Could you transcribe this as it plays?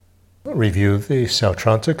Review the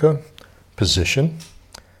Sautrantika position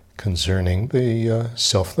concerning the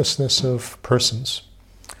selflessness of persons.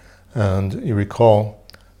 And you recall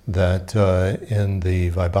that in the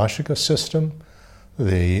Vaibhashika system,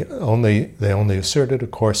 they only asserted a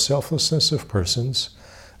coarse selflessness of persons,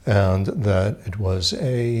 and that it was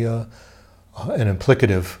an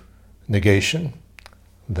implicative negation,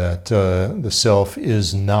 that the self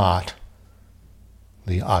is not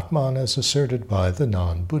the Atman as asserted by the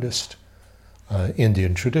non-Buddhist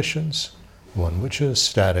Indian traditions, one which is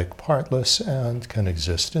static, partless, and can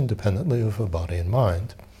exist independently of a body and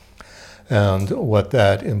mind. And what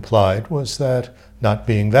that implied was that, not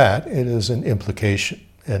being that, it is an implication,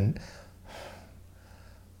 an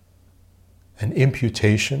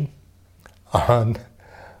imputation on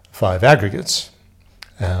five aggregates.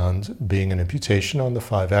 And being an imputation on the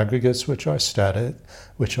five aggregates which are static,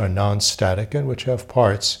 which are non-static, and which have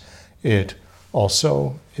parts, it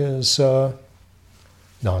also is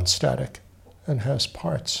non-static and has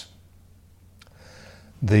parts.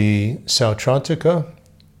 The Sautrantika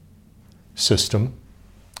system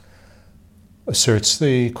asserts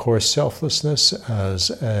the coarse selflessness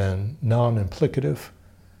as a non-implicative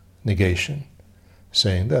negation,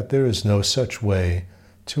 saying that there is no such way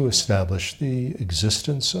to establish the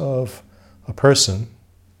existence of a person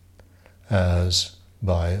as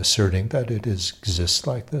by asserting that it exists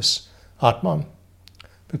like this Atman,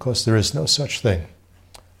 because there is no such thing.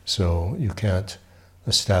 So you can't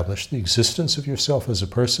establish the existence of yourself as a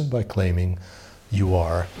person by claiming you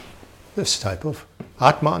are this type of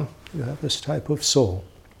Atman, you have this type of soul.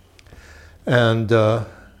 And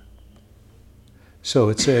so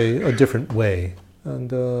it's a different way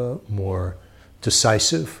and more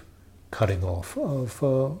decisive cutting off of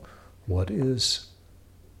what is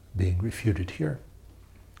being refuted here.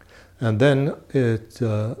 And then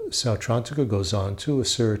Sautrantika goes on to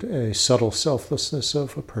assert a subtle selflessness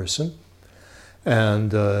of a person. And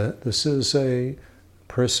this is a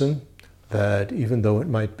person that, even though it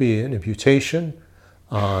might be an imputation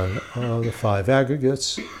on the five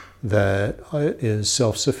aggregates, that is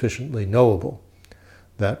self-sufficiently knowable.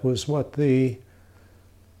 That was what the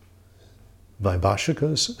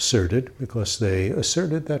Vaibhashikas asserted, because they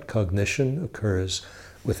asserted that cognition occurs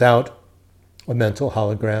without a mental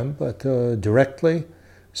hologram, but directly,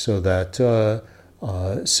 so that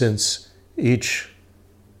since each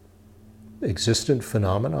existent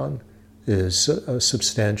phenomenon is a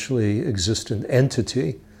substantially existent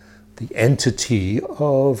entity, the entity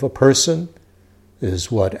of a person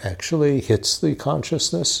is what actually hits the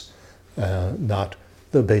consciousness, not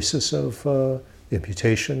the basis of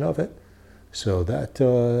imputation of it, so that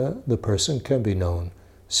the person can be known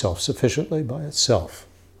self-sufficiently by itself.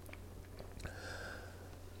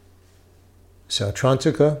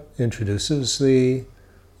 Sautrantika introduces the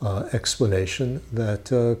explanation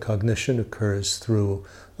that cognition occurs through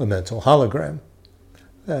a mental hologram.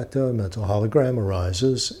 That mental hologram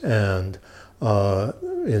arises, and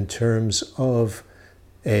in terms of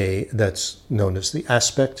that's known as the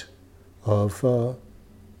aspect of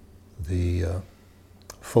the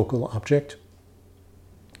focal object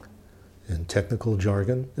in technical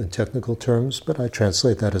jargon, in technical terms, but I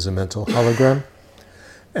translate that as a mental hologram.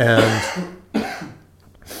 And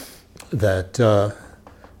that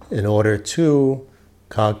in order to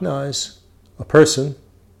cognize a person,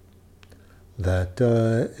 that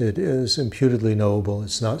it is imputedly knowable,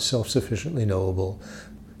 it's not self-sufficiently knowable,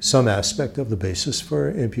 some aspect of the basis for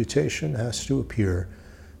imputation has to appear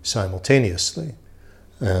simultaneously.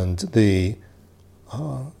 And the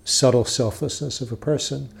subtle selflessness of a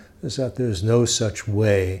person is that there's no such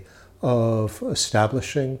way of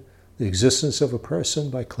establishing the existence of a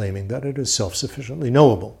person by claiming that it is self-sufficiently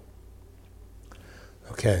knowable.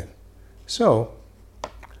 Okay, so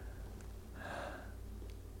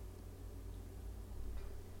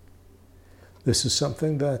this is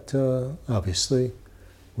something that obviously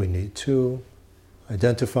we need to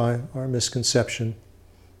identify our misconception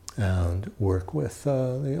and work with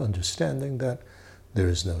the understanding that there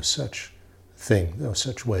is no such thing, no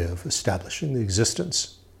such way of establishing the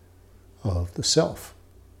existence of the self.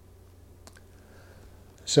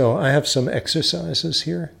 So I have some exercises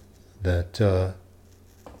here that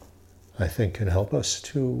I think can help us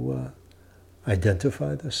to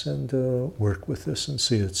identify this and work with this and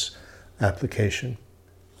see its application.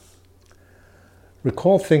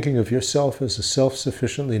 Recall thinking of yourself as a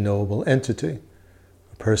self-sufficiently knowable entity,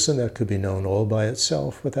 a person that could be known all by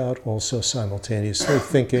itself without also simultaneously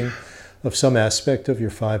thinking of some aspect of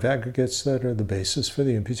your five aggregates that are the basis for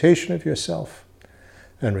the imputation of yourself.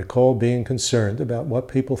 And recall being concerned about what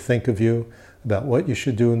people think of you, about what you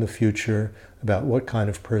should do in the future, about what kind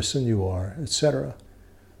of person you are, etc.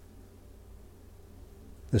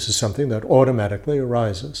 This is something that automatically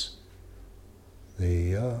arises.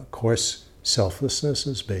 The Course selflessness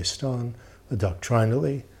is based on a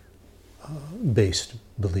doctrinally based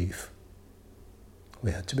belief.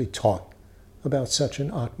 We had to be taught about such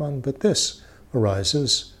an Atman, but this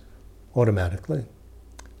arises automatically.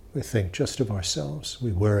 We think just of ourselves.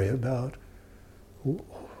 We worry about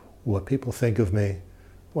what people think of me,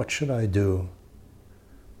 what should I do,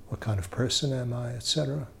 what kind of person am I,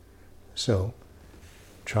 etc. So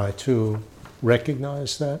try to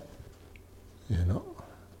recognize that in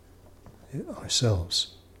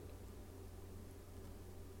ourselves.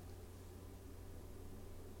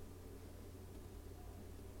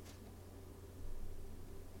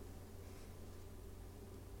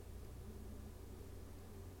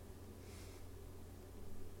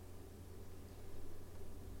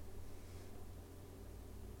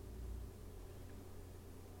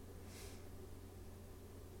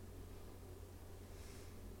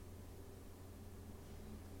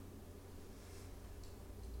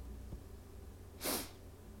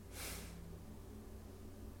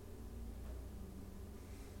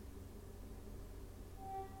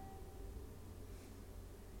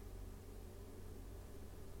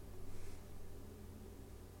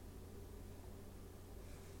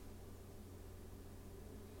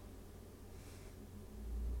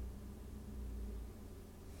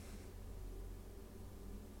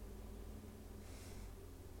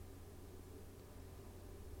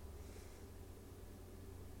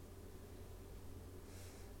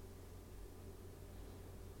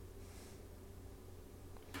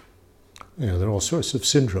 There are all sorts of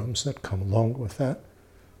syndromes that come along with that,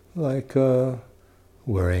 like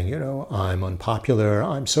worrying, I'm unpopular,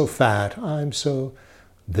 I'm so fat, I'm so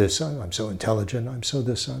this, I'm so intelligent, I'm so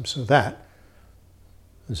this, I'm so that,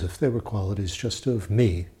 as if they were qualities just of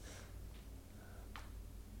me.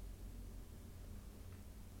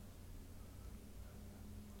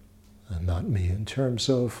 And not me in terms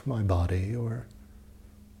of my body or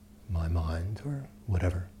my mind or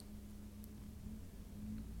whatever.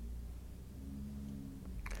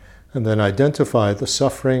 And then identify the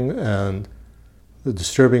suffering and the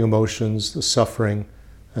disturbing emotions, the suffering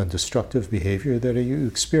and destructive behavior that you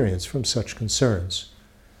experience from such concerns,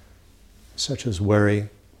 such as worry,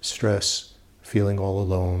 stress, feeling all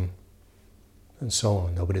alone, and so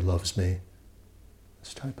on. Nobody loves me,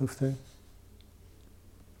 this type of thing.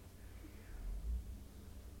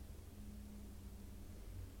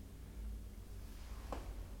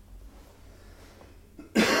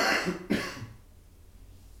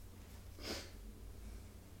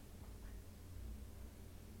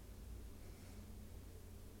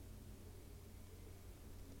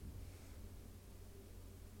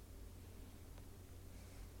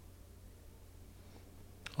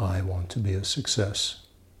 I want to be a success.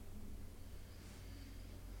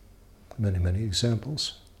 Many, many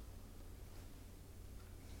examples.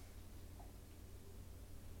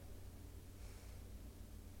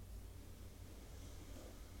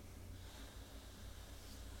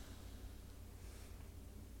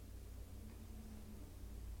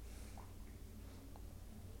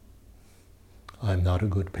 I'm not a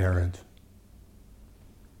good parent.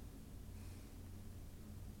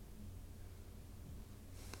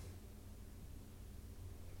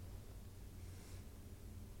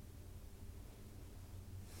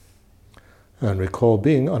 And recall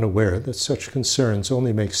being unaware that such concerns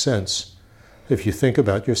only make sense if you think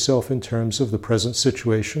about yourself in terms of the present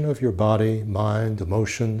situation of your body, mind,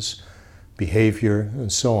 emotions, behavior,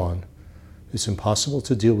 and so on. It's impossible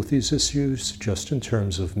to deal with these issues just in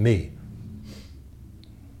terms of me.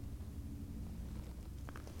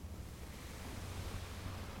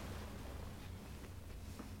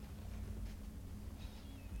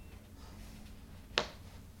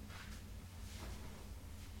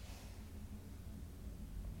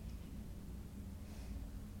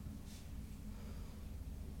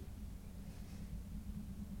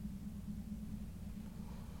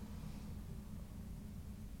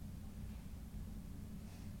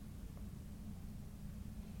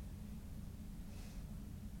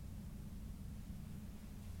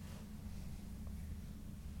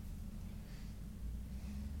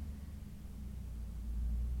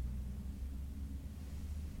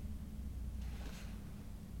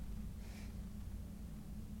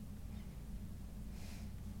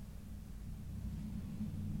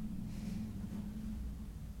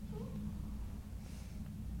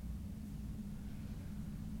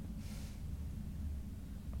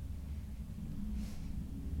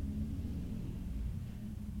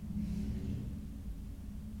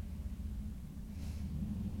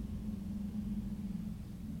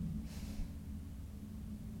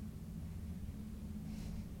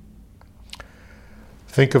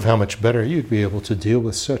 Think of how much better you'd be able to deal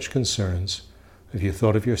with such concerns if you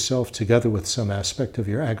thought of yourself together with some aspect of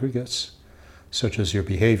your aggregates, such as your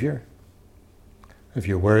behavior. If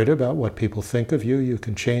you're worried about what people think of you, you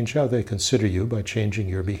can change how they consider you by changing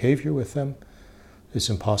your behavior with them. It's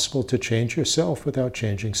impossible to change yourself without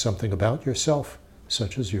changing something about yourself,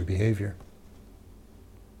 such as your behavior.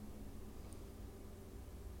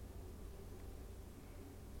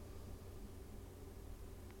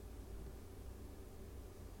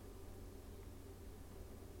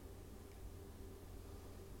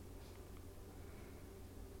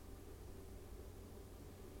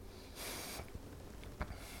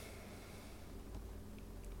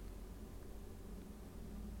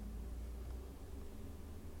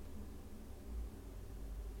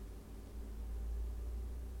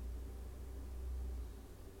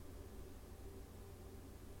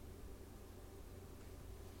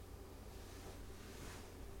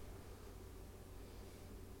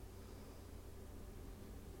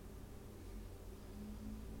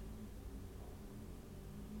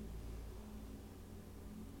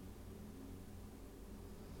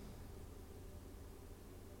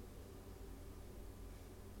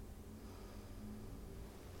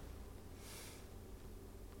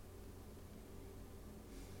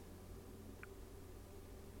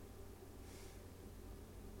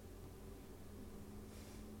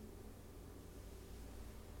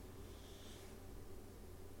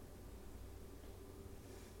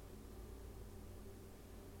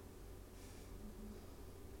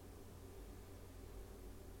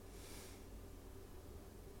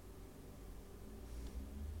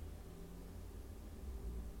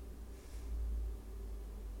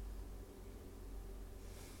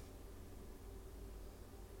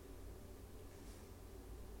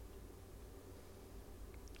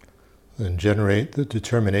 Then generate the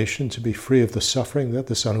determination to be free of the suffering that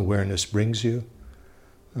this unawareness brings you,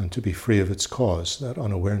 and to be free of its cause, that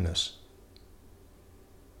unawareness.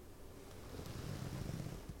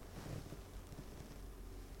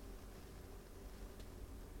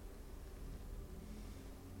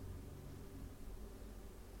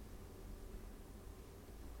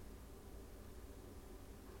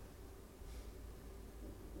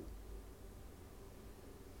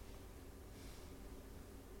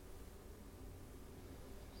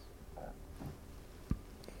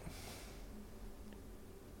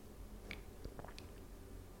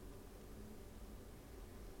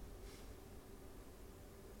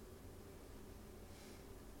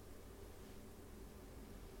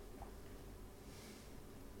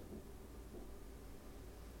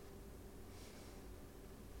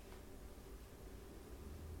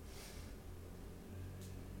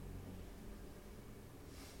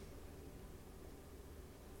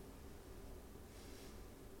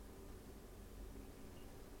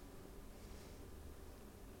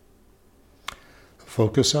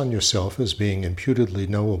 Focus on yourself as being imputedly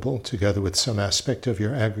knowable together with some aspect of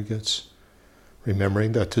your aggregates,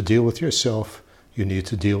 remembering that to deal with yourself, you need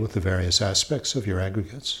to deal with the various aspects of your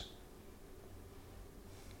aggregates,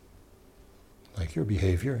 like your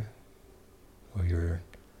behavior or your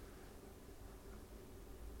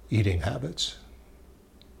eating habits.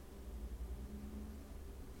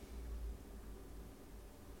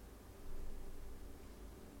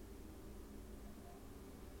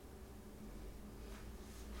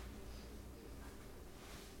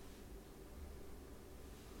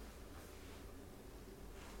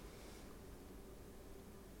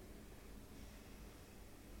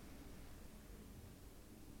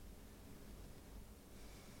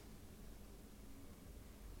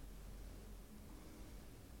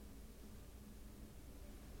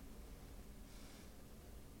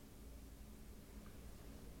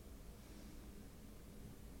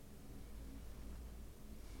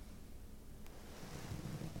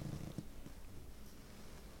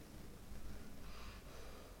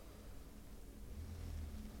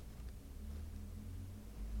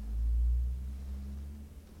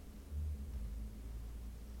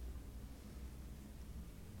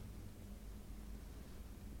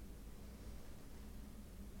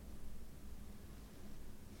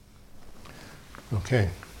 Okay.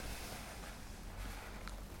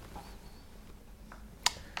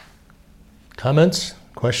 Comments?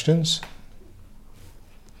 Questions?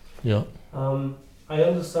 Yeah. I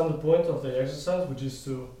understand the point of the exercise, which is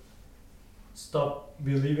to stop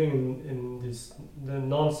believing in the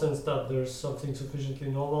nonsense that there's something sufficiently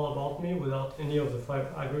normal about me without any of the 5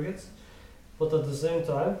 aggregates. But at the same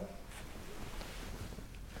time,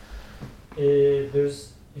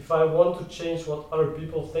 if I want to change what other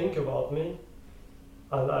people think about me,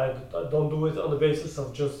 and I don't do it on the basis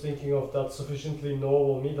of just thinking of that sufficiently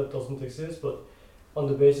normal me that doesn't exist, but on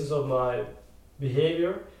the basis of my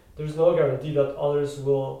behavior, there's no guarantee that others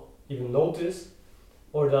will even notice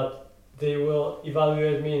or that they will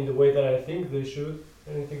evaluate me in the way that I think they should,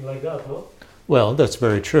 anything like that, no? Well, that's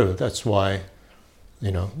very true. That's why,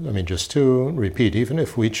 just to repeat, even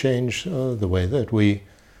if we change the way that we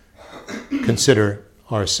consider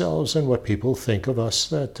ourselves and what people think of us,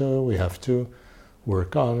 that we have to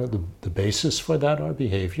work on the basis for that, our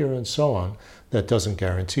behavior and so on. That doesn't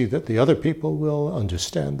guarantee that the other people will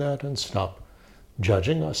understand that and stop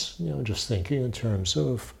judging us, just thinking in terms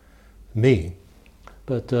of me.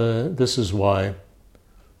 But this is why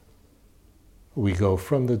we go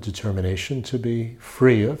from the determination to be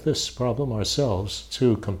free of this problem ourselves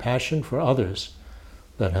to compassion for others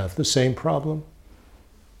that have the same problem,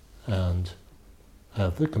 and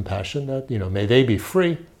have the compassion that, may they be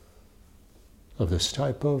free of this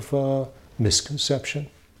type of misconception.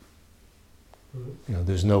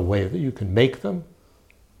 There's no way that you can make them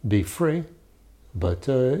be free, but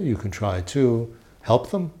you can try to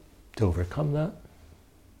help them to overcome that.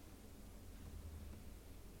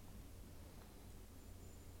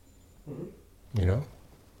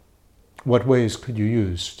 What ways could you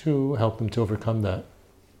use to help them to overcome that?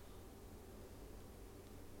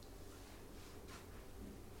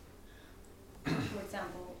 For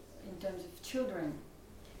example, in terms of children,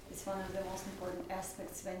 it's one of the most important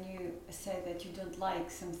aspects. When you say that you don't like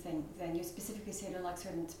something, then you specifically say you don't like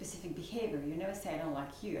certain specific behavior. You never say I don't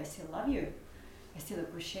like you, I still love you, I still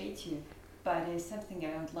appreciate you, but it's something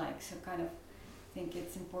I don't like. So kind of think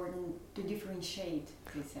it's important to differentiate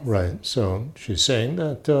these aspects. Right, so she's saying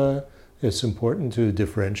that it's important to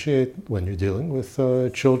differentiate when you're dealing with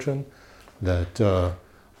children, that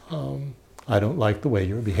I don't like the way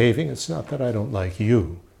you're behaving. It's not that I don't like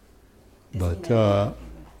you, but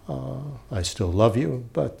I still love you,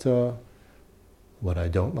 but what I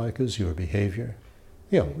don't like is your behavior.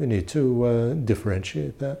 Yeah, we need to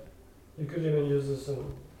differentiate that. You could even use this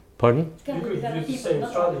in... Pardon? You could use the same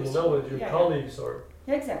strategy, with your colleagues or...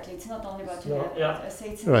 Yeah, exactly. It's not only about you. I say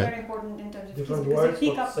it's right. very important in terms of different kids, words,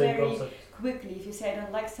 because they pick up very concept. quickly. If you say I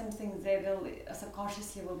don't like something, they will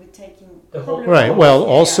subconsciously will be taking The whole Right, well,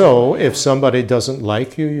 also, if somebody doesn't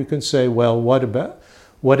like you, you can say, well,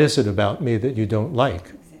 what is it about me that you don't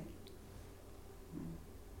like?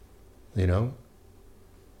 Exactly.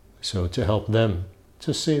 So to help them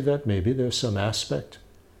to see that maybe there's some aspect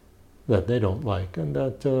that they don't like, and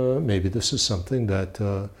that maybe this is something that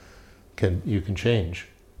you can change.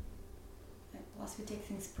 Plus we take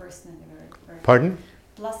things personally very Pardon?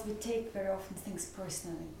 Plus we take very often things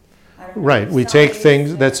personally. Right, we take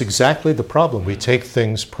things, that's exactly the problem. We take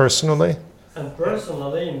things personally. And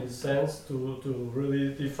personally, in the sense, to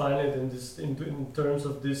really define it in terms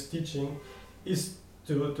of this teaching, is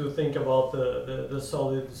to think about the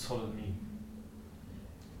solid me.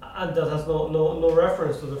 And that has no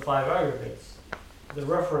reference to the five aggregates, the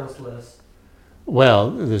referenceless.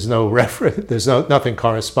 Well, there's no reference, there's nothing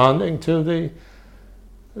corresponding to the,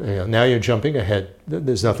 now you're jumping ahead.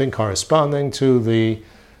 There's nothing corresponding to the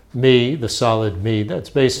me, the solid me, that's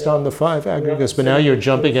based on the five aggregates, but now you're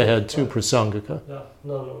jumping ahead to prasangika. Yeah,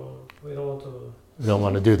 no, we don't want to... We don't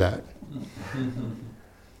want to do that.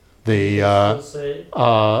 The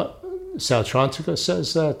Sautrantika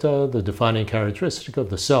says that the defining characteristic of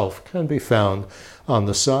the self can be found on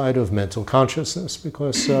the side of mental consciousness,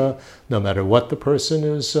 because no matter what the person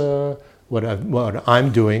is, what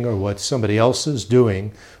I'm doing or what somebody else is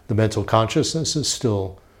doing, the mental consciousness is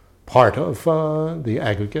still part of the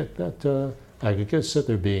aggregates that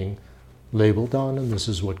they're being labeled on, and this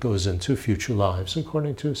is what goes into future lives,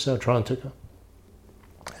 according to Sautrantika.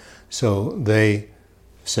 So they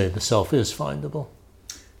say the self is findable.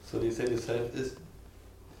 So they say the self is,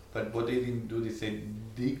 but what they do, they say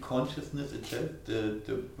the consciousness itself,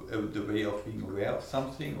 the way of being aware of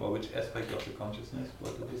something, or which aspect of the consciousness?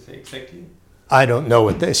 What do they say exactly? I don't know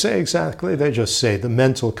what they say exactly. They just say the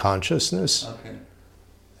mental consciousness. Okay.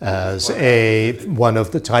 As one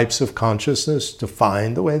of the types of consciousness,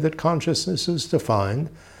 defined the way that consciousness is defined,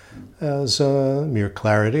 as mere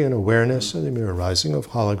clarity and awareness and the mere arising of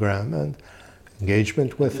hologram and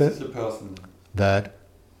engagement with this it. Is the person. That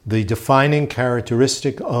the defining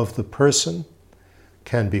characteristic of the person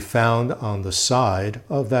can be found on the side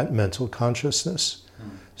of that mental consciousness.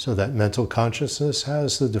 So that mental consciousness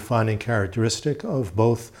has the defining characteristic of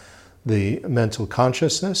both the mental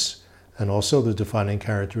consciousness and also the defining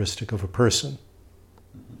characteristic of a person.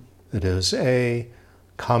 It is a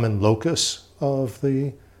common locus of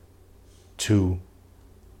the two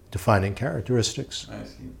defining characteristics. I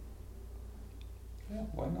see. Yeah,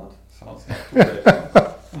 why not? Sounds not too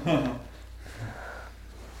bad.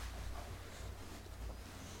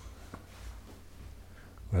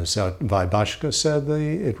 as Vaibhashika said,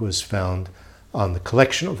 it was found on the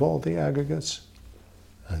collection of all the aggregates.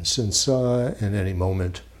 And since in any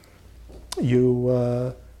moment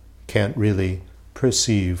you can't really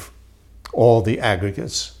perceive all the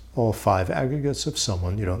aggregates, all 5 aggregates of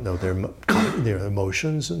someone, you don't know their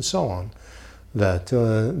emotions and so on, that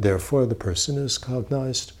therefore the person is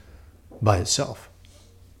cognized by itself,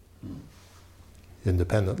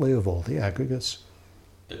 independently of all the aggregates,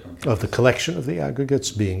 of the collection of the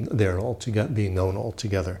aggregates being there altogether, being known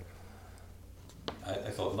altogether.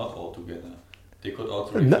 I thought not altogether. They could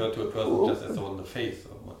also refer to a person just as on the face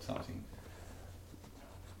or what something.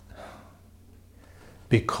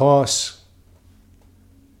 Because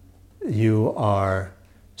you are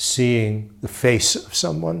seeing the face of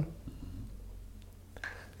someone,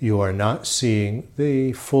 you are not seeing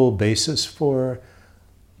the full basis for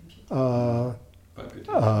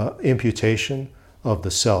imputation of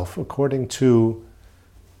the self, according to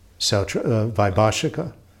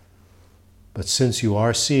Vaibhashika. But since you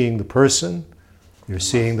are seeing the person, you're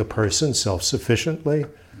seeing the person self-sufficiently,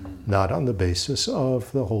 not on the basis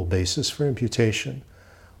of the whole basis for imputation.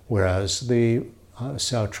 Whereas the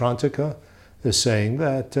Sautrantika is saying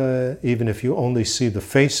that even if you only see the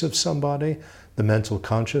face of somebody, the mental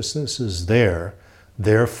consciousness is there.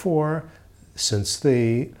 Therefore, since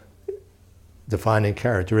the defining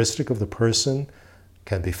characteristic of the person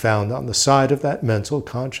can be found on the side of that mental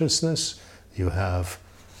consciousness, you have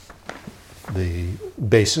the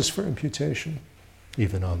basis for imputation,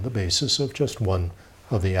 even on the basis of just one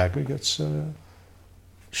of the aggregates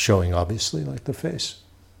showing obviously like the face.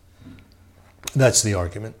 That's the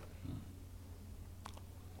argument.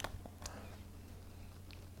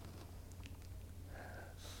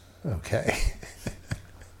 Okay.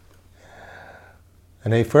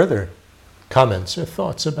 Any further comments or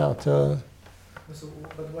thoughts about... So,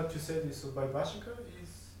 but what you said is, so Vaibhashika is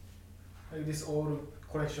like this all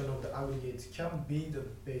collection of the aggregates can be the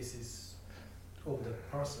basis of the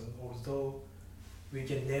person, although we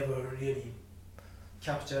can never really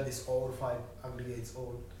capture this all 5 aggregates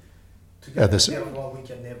all together. Therefore, we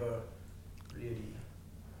can never really,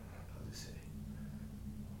 how to say?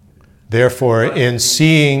 Therefore, in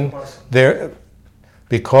seeing there,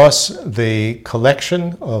 because the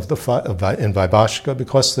collection of the in Vaibhashika,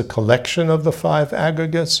 because the collection of the 5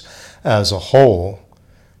 aggregates as a whole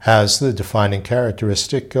has the defining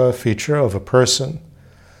characteristic feature of a person,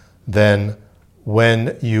 then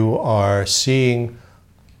when you are seeing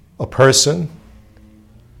a person,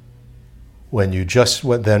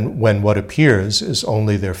 when what appears is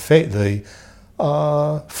only their face, the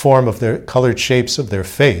form of their colored shapes of their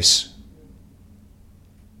face,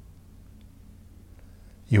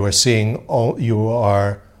 you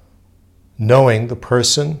are knowing the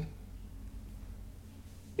person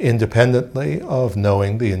independently of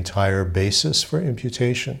knowing the entire basis for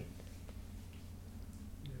imputation.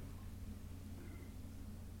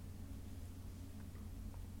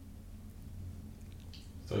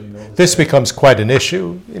 So this becomes quite an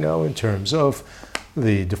issue, in terms of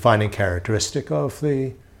the defining characteristic of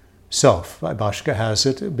the self. Vaibhashika has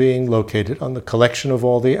it being located on the collection of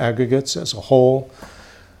all the aggregates as a whole.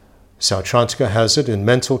 Sautrantika has it in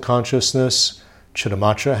mental consciousness.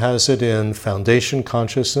 Chittamatra has it in foundation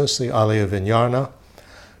consciousness, the alaya vijnana.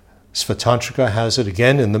 Sautrantika has it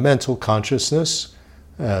again in the mental consciousness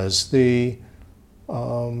as the,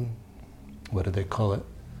 what do they call it?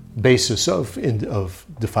 Basis of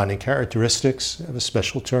defining characteristics. They have a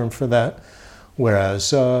special term for that.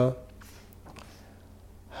 Whereas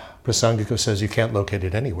Prasangika says you can't locate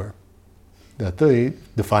it anywhere. That the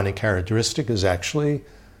defining characteristic is actually,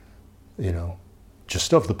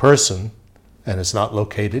 just of the person, and it's not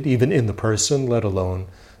located even in the person, let alone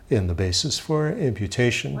in the basis for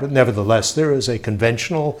imputation. But nevertheless, there is a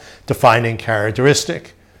conventional defining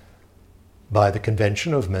characteristic by the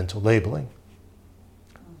convention of mental labeling.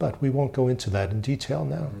 But we won't go into that in detail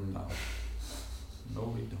now. No,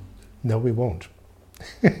 we don't. No, we won't.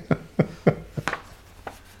 We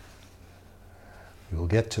will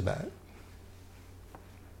get to that.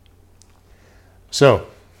 So,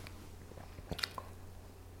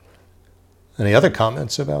 any other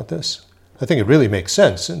comments about this? I think it really makes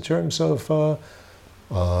sense in terms of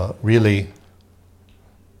really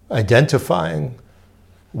identifying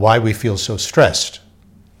why we feel so stressed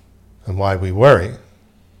and why we worry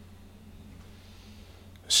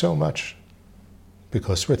so much,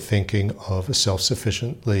 because we're thinking of a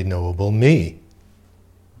self-sufficiently knowable me.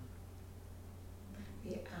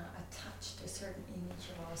 We are attached to a certain image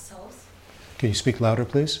of ourselves. Can you speak louder,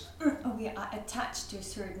 please? We are attached to a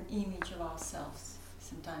certain image of ourselves,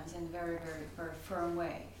 sometimes in a very, very, very firm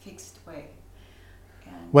way, fixed way.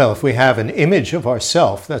 And Well, if we have an image of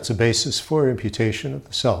ourself, that's a basis for imputation of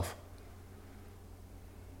the self.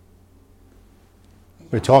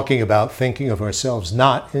 We're talking about thinking of ourselves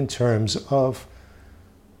not in terms of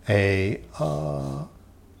an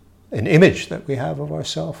image that we have of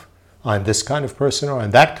ourselves. I'm this kind of person or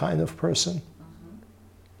I'm that kind of person.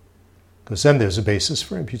 Because then there's a basis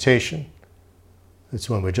for imputation. It's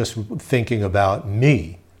when we're just thinking about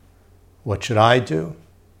me. What should I do?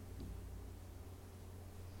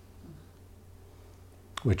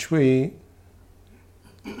 Which we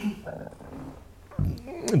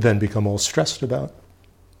then become all stressed about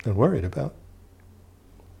and worried about.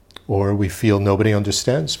 Or we feel nobody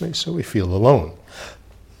understands me, so we feel alone.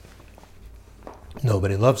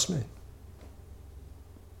 Nobody loves me.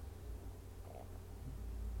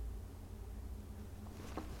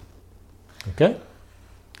 Okay?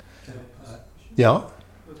 Yeah?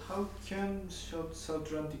 But how can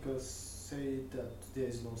Sautrantika say that there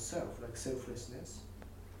is no self, like selflessness,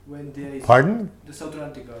 when there is... Pardon? The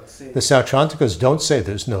Sautrantika say... The Sautrantikas don't say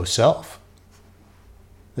there's no self.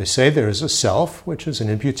 They say there is a self, which is an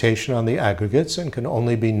imputation on the aggregates and can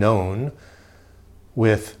only be known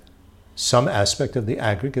with some aspect of the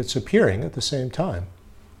aggregates appearing at the same time.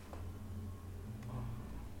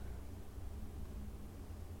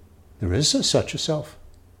 There is such a self.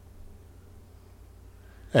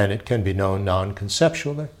 And it can be known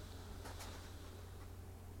non-conceptually.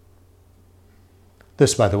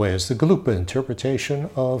 This, by the way, is the Galupa interpretation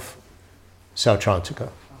of Sautrantika.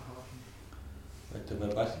 But the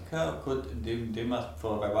Vaibhashika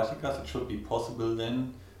for Vaibhashikas it should be possible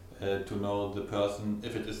then to know the person,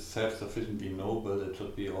 if it is self-sufficiently noble, it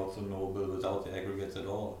should be also noble without the aggregates at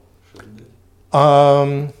all, shouldn't it?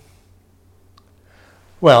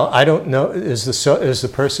 Well, I don't know. Is the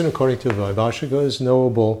person, according to the Vaibhashikas,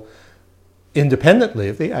 knowable independently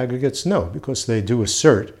of the aggregates? No, because they do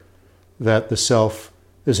assert that the self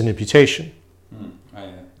is an imputation.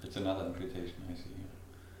 It's another imputation, I see.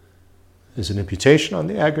 Is an imputation on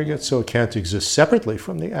the aggregates, so it can't exist separately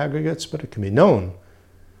from the aggregates, but it can be known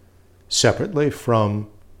separately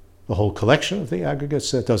from the whole collection of the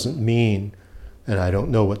aggregates. That doesn't mean, and I don't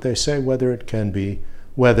know what they say, whether it can be,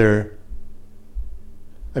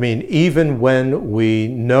 even when we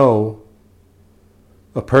know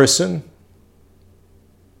a person,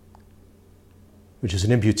 which is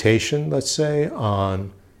an imputation, let's say,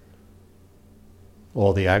 on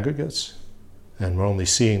all the aggregates, and we're only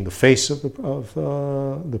seeing the face of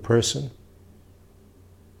the person.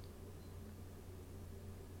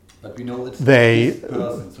 But we know it's this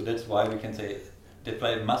person, so that's why we can say, that's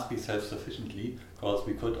why it must be self-sufficiently, because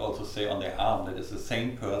we could also say on their arm that it's the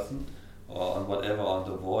same person, or on whatever, on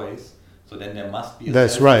the voice, so then there must be a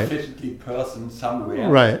self-sufficiently person somewhere.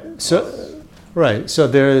 Right. So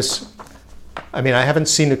there's, I haven't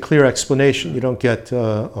seen a clear explanation. You don't get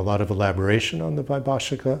a lot of elaboration on the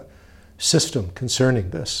Vaibhashika system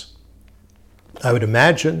concerning this. I would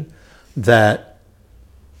imagine that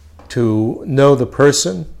to know the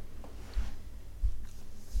person,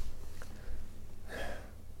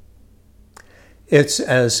 it's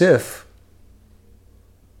as if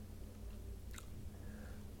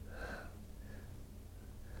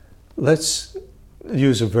let's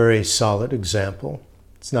use a very solid example.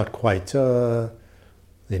 It's not quite,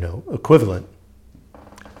 equivalent.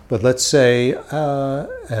 But let's say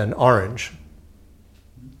an orange.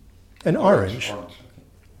 An orange.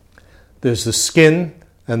 There's the skin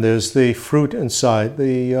and there's the fruit inside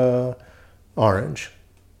the orange.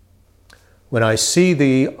 When I see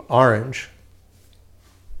the orange,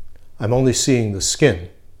 I'm only seeing the skin.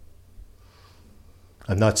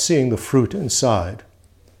 I'm not seeing the fruit inside.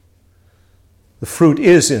 The fruit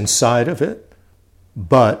is inside of it,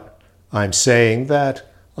 but I'm saying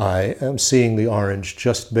that I am seeing the orange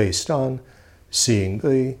just based on seeing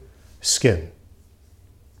the skin.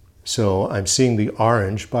 So I'm seeing the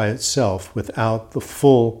orange by itself without the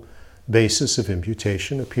full basis of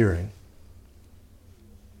imputation appearing.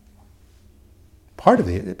 Part of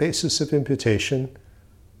the basis of imputation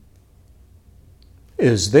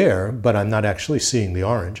is there, but I'm not actually seeing the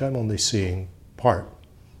orange. I'm only seeing part.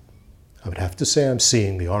 I would have to say I'm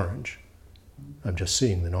seeing the orange. I'm just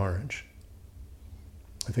seeing an orange.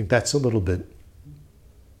 I think that's a little bit...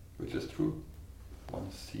 Which is true. One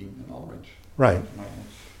is seeing an orange. Right.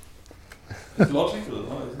 It's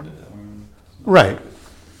logical, isn't it? Right.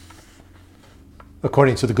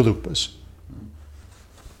 According to the Galupas.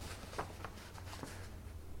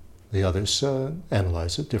 The others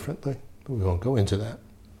analyze it differently, but we won't go into that.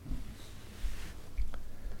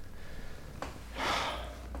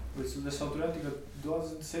 So the Sautrantika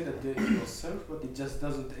doesn't say that there is no self, but it just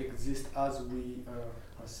doesn't exist as we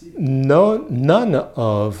perceive it. No, none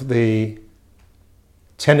of the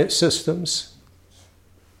tenet systems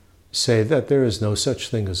say that there is no such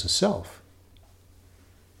thing as a self.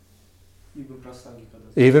 Even Prasangika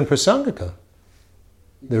doesn't. Even Prasangika.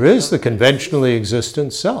 There is the conventionally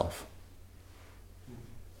existent self,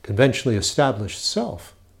 conventionally established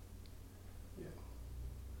self.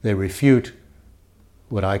 They refute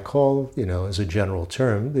what I call, as a general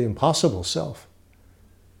term, the impossible self.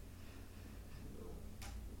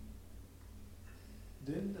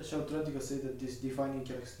 Then the Sautrantika say that this defining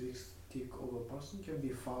characteristic of a person can be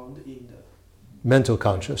found in the Mental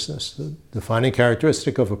consciousness. The defining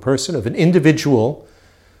characteristic of a person, of an individual,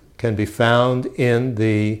 can be found in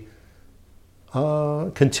the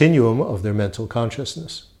continuum of their mental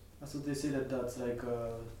consciousness. So they say that that's like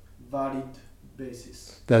a valid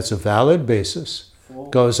basis. That's a valid basis.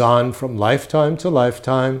 Goes on from lifetime to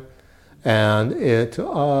lifetime, and it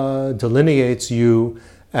delineates you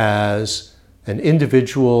as an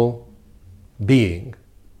individual being,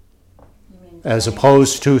 as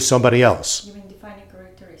opposed to somebody else. You mean defining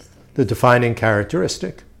characteristic? The defining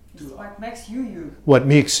characteristic. It's what makes you you. What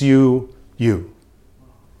makes you you.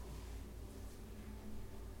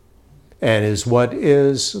 And is what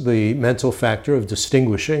is the mental factor of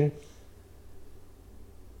distinguishing,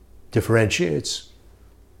 differentiates.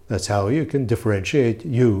 That's how you can differentiate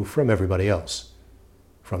you from everybody else,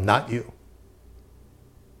 from not you.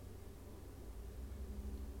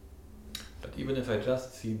 But even if I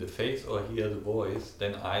just see the face or hear the voice,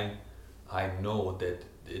 then I know that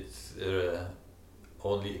it's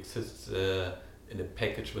only exists in a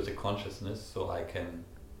package with a consciousness, so I can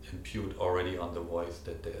impute already on the voice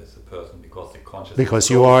that there is a person, because the consciousness. Because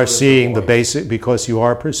you are seeing the basic, because you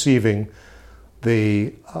are perceiving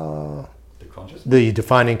the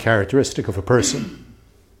defining characteristic of a person.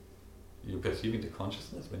 You're perceiving the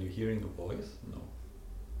consciousness when you're hearing the voice? No.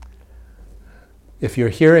 If you're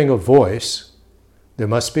hearing a voice, there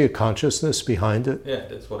must be a consciousness behind it. Yeah,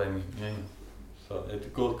 that's what I mean. Yeah. So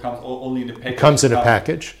it comes only in a package. It comes in a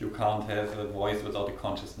package. You can't have a voice without a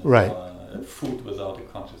consciousness. Right. Or food without a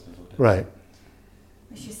consciousness. Right.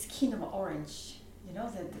 It's your skin of orange. You know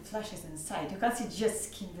that the flesh is inside. You can't see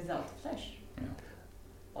just skin without the flesh. Yeah.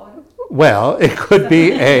 Well, it could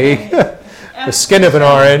be a skin of an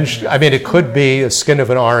orange. I mean, it could be a skin of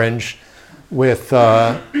an orange with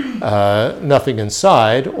nothing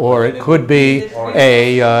inside, or it could be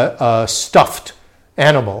a stuffed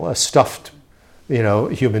animal, a stuffed,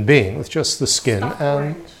 human being with just the skin.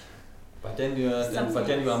 But then you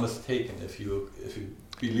are mistaken if you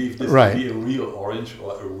believe this right. to be a real orange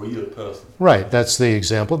or a real person. Right, that's the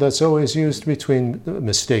example that's always used between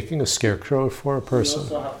mistaking a scarecrow for a person.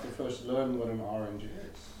 You also have to first learn what an orange is.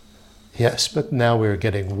 Yes, but now we're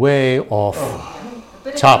getting way off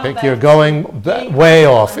topic. You're going way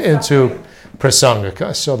off into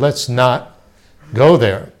Prasangika, so let's not go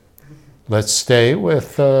there. Let's stay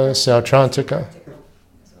with Sautrantika.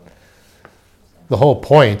 The whole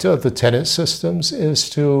point of the tenet systems is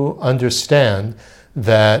to understand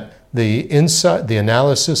that the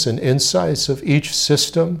analysis and insights of each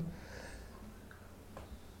system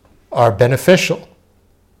are beneficial,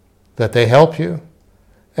 that they help you,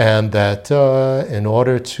 and that in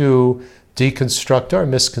order to deconstruct our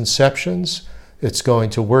misconceptions, it's going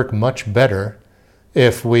to work much better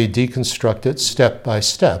if we deconstruct it step by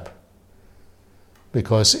step.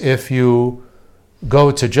 Because if you go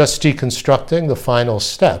to just deconstructing the final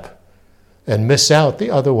step and miss out the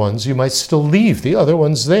other ones, you might still leave the other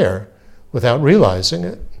ones there without realizing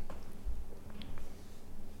it.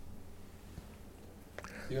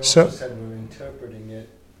 You also said we're interpreting it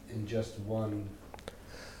in just one.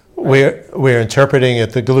 We're interpreting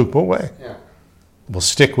it the Gelugpa way. Yeah. We'll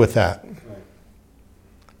stick with that. Right.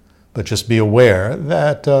 But just be aware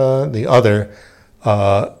that the other,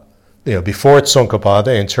 before Tsongkhapa,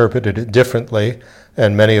 they interpreted it differently,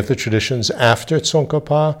 and many of the traditions after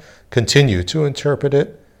Tsongkhapa continue to interpret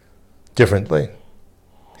it differently.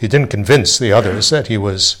 He didn't convince the others that he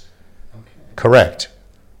was correct.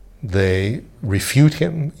 They refute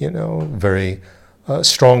him, very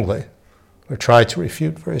strongly, or try to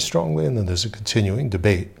refute very strongly, and then there's a continuing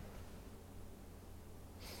debate.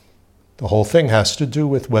 The whole thing has to do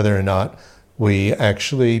with whether or not we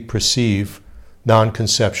actually perceive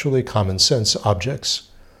non-conceptually common sense objects,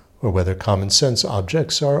 or whether common sense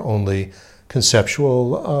objects are only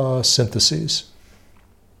conceptual syntheses.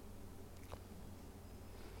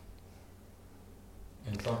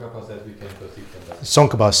 And Tsongkhapa says we can perceive them.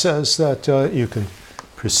 Tsongkhapa says that you can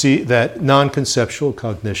perceive that non-conceptual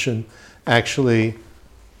cognition actually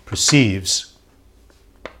perceives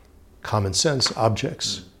common sense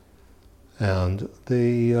objects. And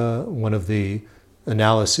one of the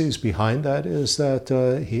analyses behind that is that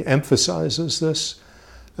he emphasizes this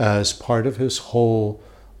as part of his whole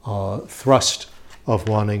thrust of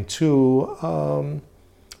wanting to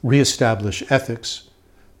reestablish ethics.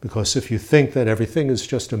 Because if you think that everything is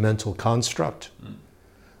just a mental construct,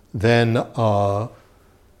 then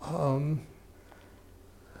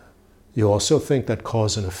you also think that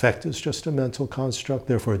cause and effect is just a mental construct,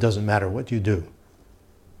 therefore it doesn't matter what you do.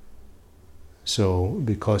 So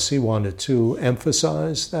because he wanted to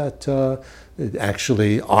emphasize that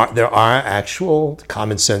there are actual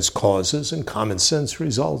common sense causes and common sense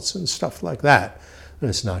results and stuff like that. And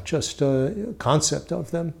it's not just a concept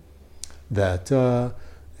of them, that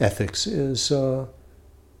ethics is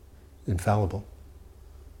infallible,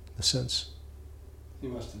 in a sense. He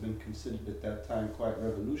must have been considered at that time quite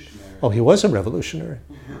revolutionary. Oh, he was a revolutionary.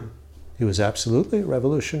 He was absolutely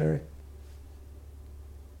revolutionary.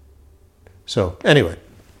 So, anyway,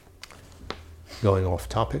 going off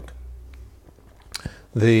topic.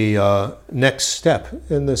 The next step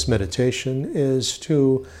in this meditation is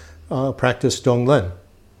to practice Donglen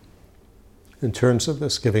in terms of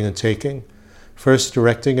this giving and taking. First,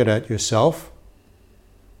 directing it at yourself,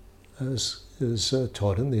 as is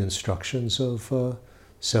taught in the instructions of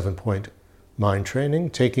 7-point mind training,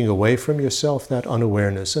 taking away from yourself that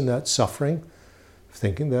unawareness and that suffering,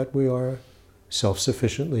 thinking that we are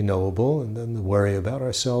self-sufficiently knowable, and then the worry about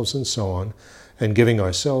ourselves and so on, and giving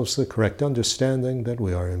ourselves the correct understanding that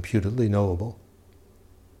we are imputedly knowable.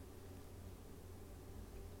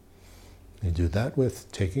 You do that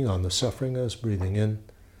with taking on the suffering as breathing in,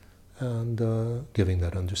 and giving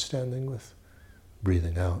that understanding with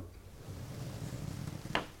breathing out.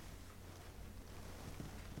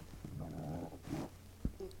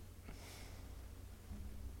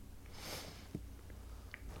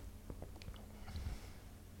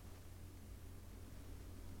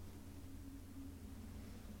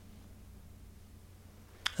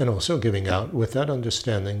 And also giving out with that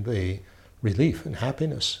understanding the relief and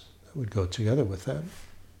happiness that would go together with that.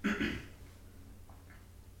 That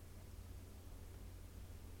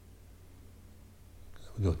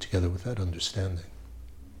would go together with that understanding.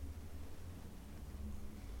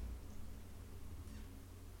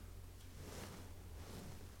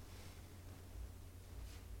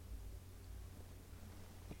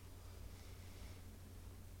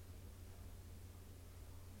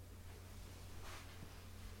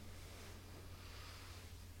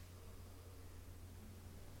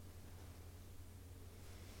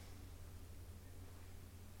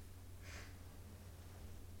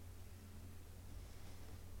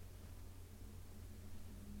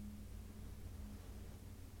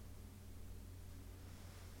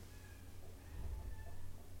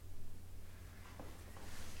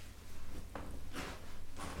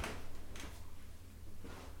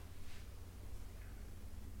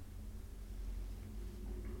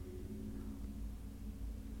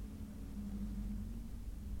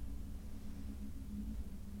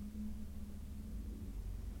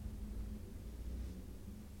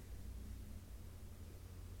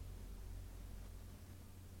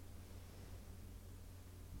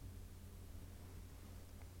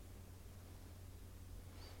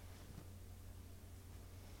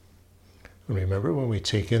 And remember, when we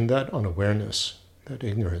take in that unawareness, that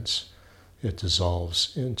ignorance, it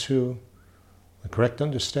dissolves into the correct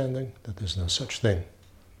understanding that there's no such thing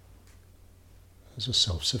as a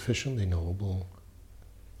self-sufficiently knowable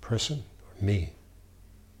person or me.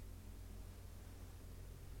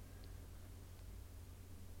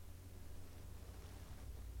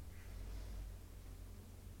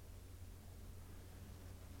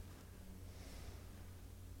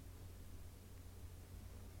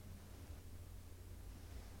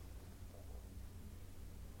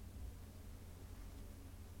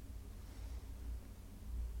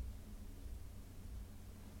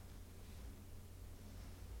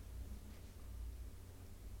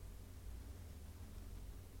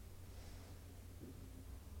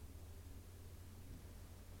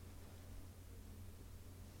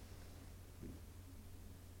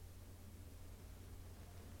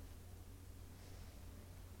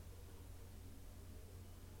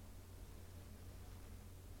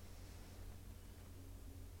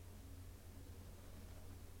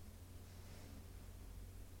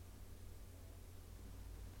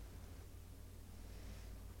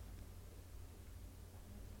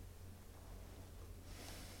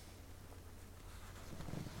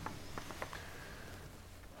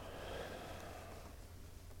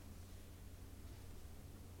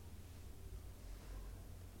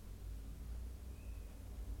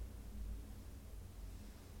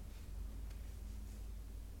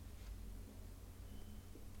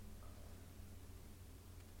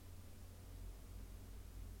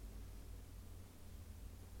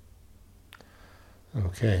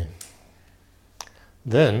 Okay.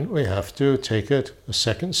 Then we have to take it a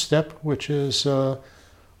second step, which is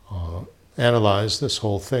analyze this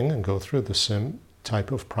whole thing and go through the same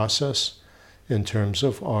type of process in terms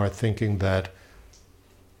of our thinking that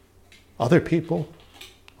other people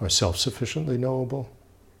are self-sufficiently knowable.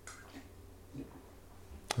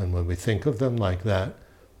 And when we think of them like that,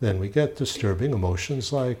 then we get disturbing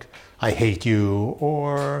emotions like, I hate you,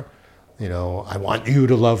 or, I want you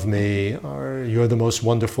to love me, or you're the most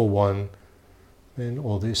wonderful one. And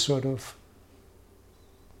all these sort of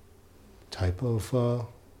type of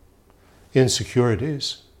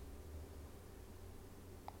insecurities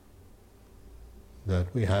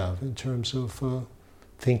that we have in terms of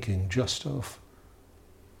thinking just of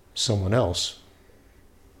someone else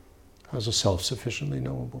as a self-sufficiently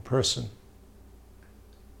knowable person.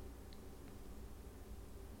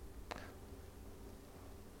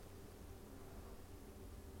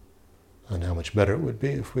 And how much better it would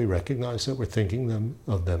be if we recognize that we're thinking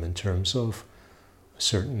of them in terms of a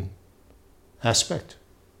certain aspect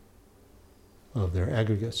of their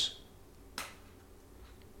aggregates.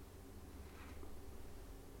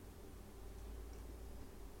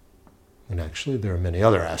 And actually, there are many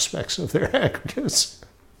other aspects of their aggregates.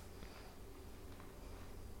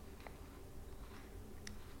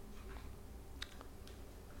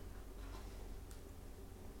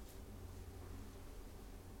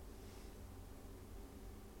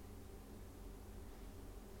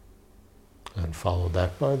 And follow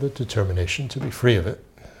that by the determination to be free of it,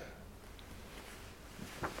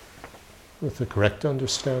 with the correct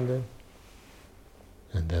understanding,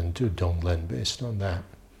 and then do Donglen based on that.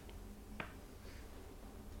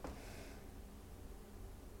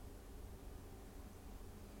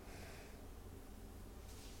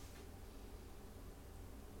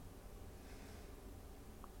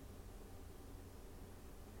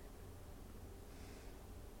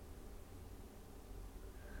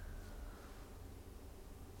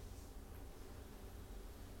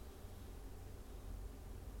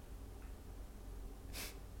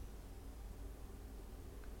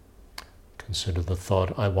 Consider the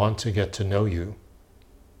thought, I want to get to know you.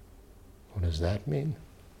 What does that mean?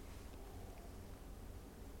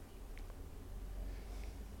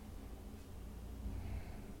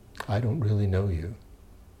 I don't really know you.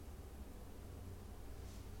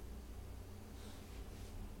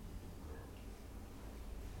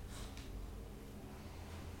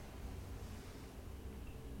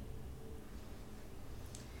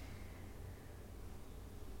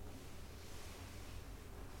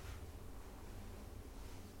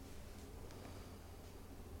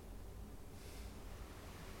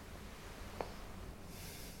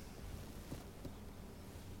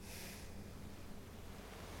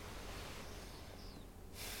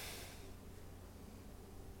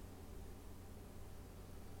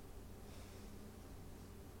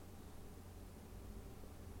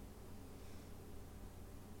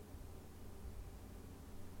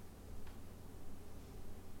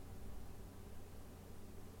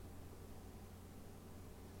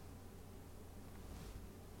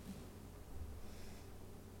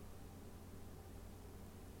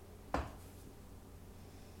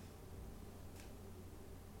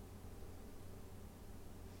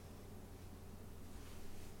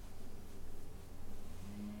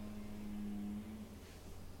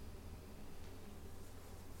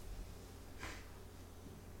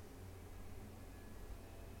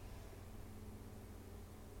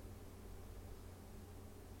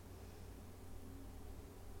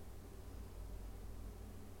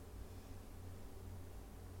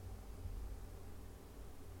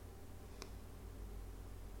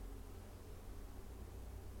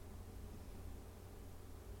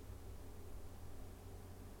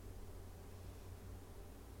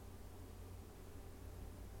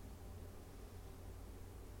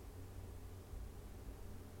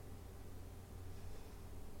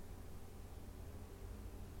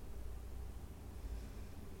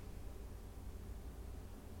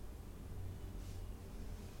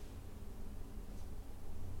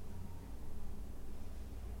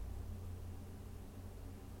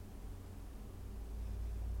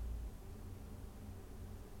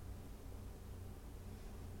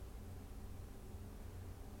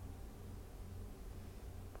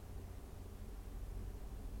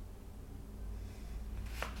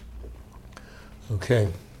 Okay.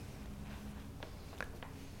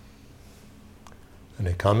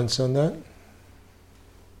 Any comments on that?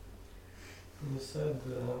 You said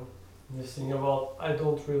this thing about I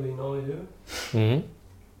don't really know you. Mm-hmm.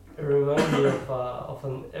 It reminded me of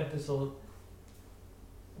an episode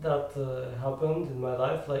that happened in my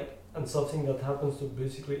life. Like and something that happens to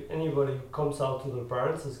basically anybody who comes out to their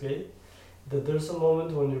parents as gay, that there's a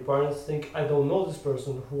moment when your parents think, I don't know this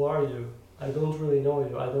person, who are you? I don't really know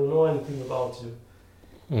you, I don't know anything about you.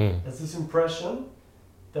 There's this impression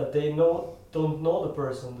that they don't know the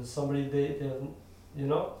person, there's somebody they you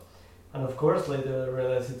know? And of course later they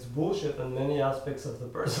realize it's bullshit and many aspects of the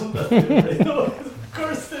person that they know, of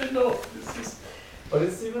course they know. But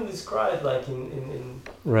it's even described like in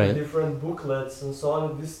different booklets and so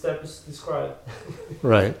on, this step is described.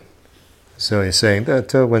 Right. So he's saying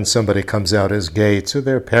that when somebody comes out as gay to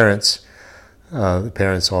their parents, the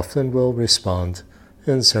parents often will respond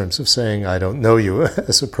in terms of saying, I don't know you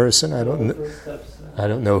as a person, I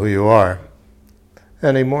don't know who you are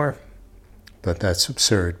anymore. But that's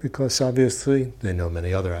absurd, because obviously they know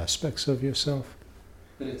many other aspects of yourself.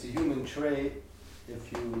 But it's a human trait.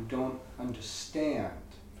 If you don't understand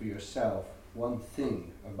for yourself one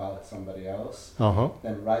thing about somebody else,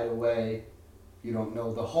 then right away you don't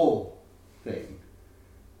know the whole thing.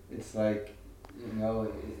 It's like,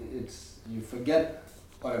 you forget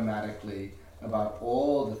automatically about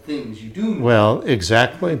all the things you do know. Well,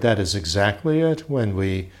 exactly. That is exactly it. When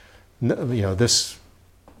we, this,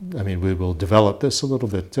 we will develop this a little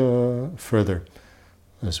bit further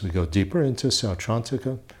as we go deeper into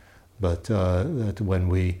Sautrantika. But that when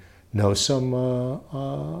we know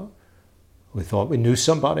we thought we knew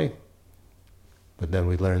somebody, but then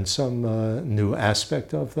we learned some new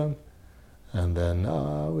aspect of them, and then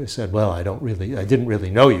we said, well, I didn't really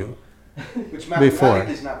know you. Which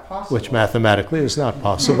mathematically is not possible. Which mathematically is not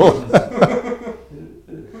possible.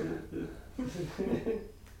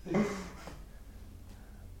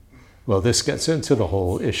 Well, this gets into the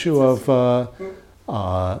whole issue of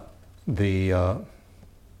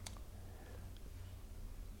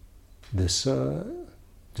this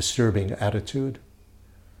disturbing attitude,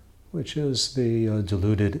 which is the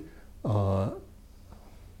deluded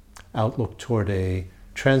outlook toward a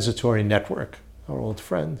transitory network, our old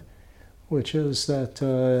friend, which is that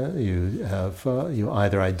you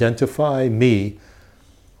either identify me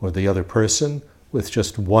or the other person with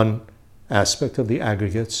just one aspect of the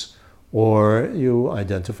aggregates, or you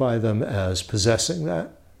identify them as possessing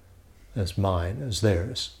that, as mine, as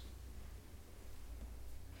theirs.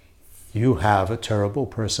 You have a terrible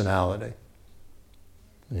personality,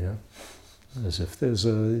 as if there's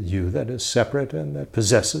a you that is separate and that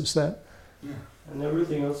possesses that. Yeah. And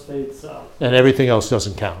everything else fades out. And everything else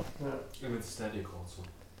doesn't count. Yeah. And it's static also.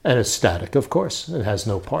 And it's static, of course. It has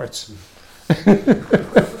no parts.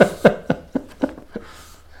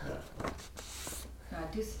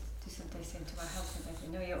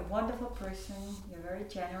 You're a wonderful person, you're very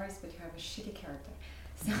generous, but you have a shitty character.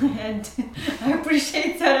 So, and I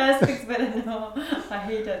appreciate that aspects, but I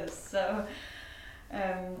hate others. So,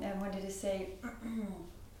 and what did you say?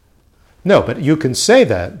 No, but you can say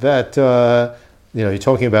that you're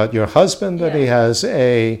talking about your husband, that he has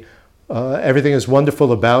everything is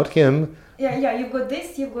wonderful about him. Yeah, you've got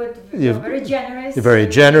this, you're very generous. You're very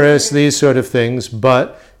generous, these sort of things,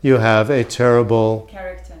 but you have a terrible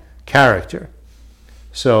character.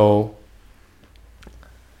 So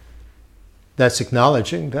that's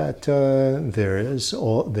acknowledging that there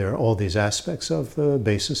are all these aspects of the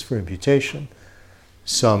basis for imputation.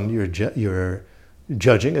 Some you're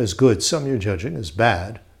judging as good, some you're judging as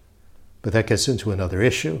bad. But that gets into another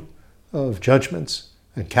issue of judgments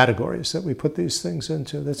and categories that we put these things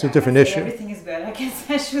into. That's a different issue. Everything is good. I guess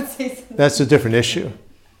I should say something. That's a different issue.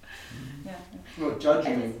 Yeah. Well,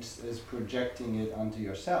 judgment is projecting it onto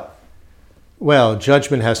yourself. Well,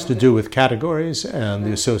 judgment has to do with categories and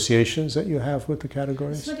the associations that you have with the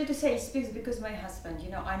categories. I just wanted to say, it speaks because my husband,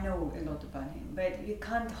 I know a lot about him, but you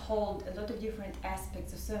can't hold a lot of different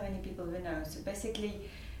aspects of so many people we know. So basically,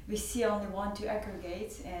 we see only one, two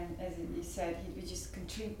aggregates, and as you said, we just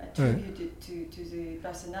attribute it to the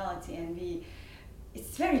personality, and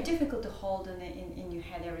it's very difficult to hold in your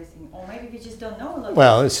head everything, or maybe we just don't know a lot.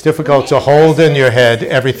 Well, it's difficult to hold in your head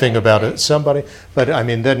everything about somebody, but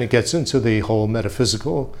then it gets into the whole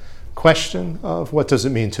metaphysical question of what does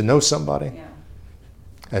it mean to know somebody? Yeah.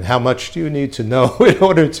 And how much do you need to know in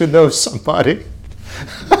order to know somebody?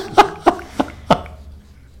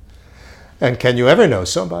 And can you ever know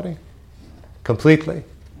somebody completely?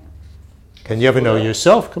 Can you ever know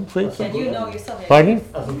yourself completely? Can you know yourself? Pardon?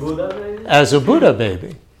 As a Buddha, maybe? As a Buddha,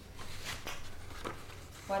 maybe.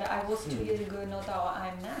 What I was 2 years ago, not how I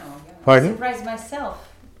am now. Pardon? I surprised myself.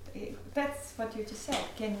 That's what you just said.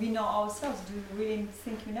 Can we know ourselves? Do we really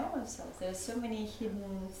think we know ourselves? There's so many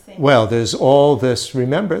hidden things. Well, there's all this.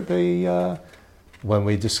 Remember, when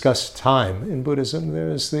we discuss time in Buddhism,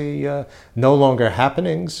 there's the no longer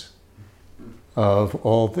happenings, of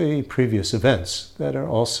all the previous events that are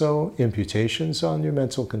also imputations on your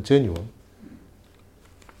mental continuum.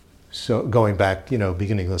 So going back,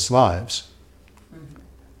 beginningless lives.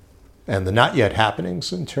 And the not yet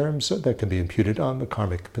happenings in terms that can be imputed on the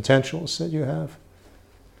karmic potentials that you have.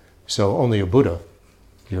 So only a Buddha,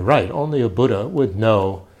 you're right, only a Buddha would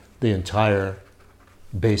know the entire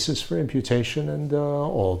basis for imputation and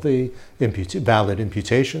all the valid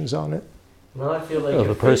imputations on it. Now I feel like of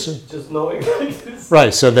a person. Fish just knowing like this.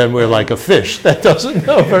 Right, so then we're like a fish that doesn't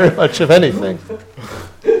know very much of anything.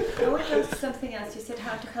 I want to ask something else. You said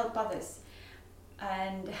how to help others.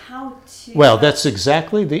 And how to... Well, that's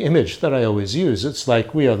exactly the image that I always use. It's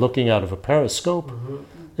like we are looking out of a periscope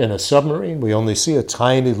in a submarine. We only see a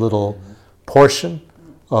tiny little portion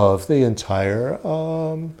of the entire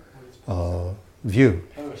view.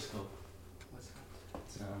 Periscope. What's that?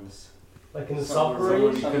 Sounds. Like in a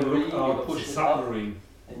submarine. You can look out, push it up, submarine.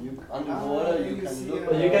 and you underwater you can look.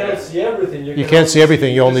 But you cannot see everything. You can't see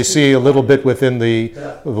everything. You only see a little bit within the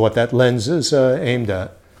what that lens is aimed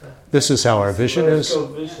at. This is how our vision is.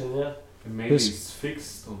 Vision, yeah. And maybe it's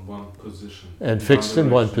fixed on one position. And fixed in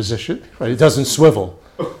one position. Right, it doesn't swivel.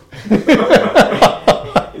 You didn't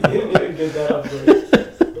even get that upgrade.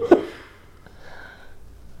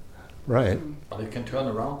 Right. But it can turn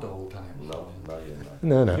around the whole time.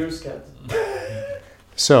 No. Pure scat.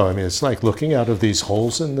 So, it's like looking out of these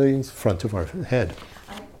holes in the front of our head.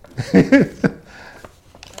 I just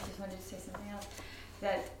wanted to say something else.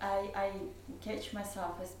 That I catch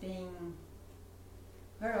myself as being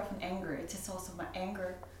very often angry. It's just also my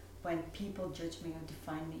anger when people judge me or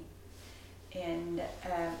define me. And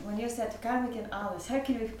when you said, karmic and others, how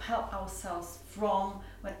can we help ourselves from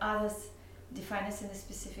when others define us in a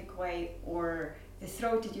specific way, or they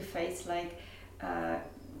throw it at your face like,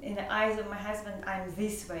 in the eyes of my husband, I'm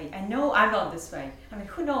this way. I know I'm not this way.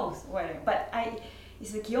 Who knows? Whatever. But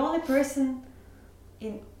it's like the only person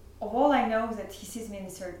of all I know that he sees me in a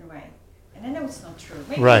certain way. And I know it's not true.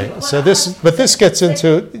 Maybe Right. So this gets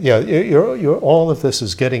into, all of this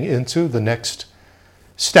is getting into the next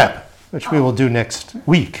step, which we will do next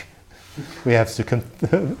week. We have to,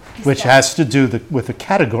 which has to do with the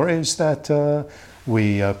categories that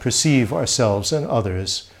we perceive ourselves and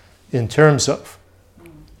others in terms of.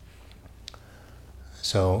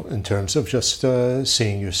 So in terms of just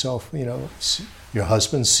seeing yourself, your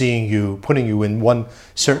husband seeing you, putting you in one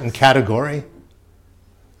certain category,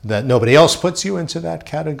 that nobody else puts you into that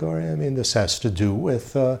category. This has to do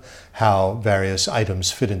with how various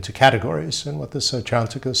items fit into categories and what the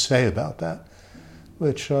Sautrantikas say about that,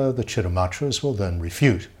 which the Chittamatras will then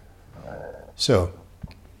refute. So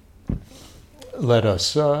let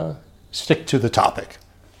us stick to the topic.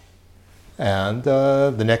 And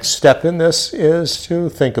the next step in this is to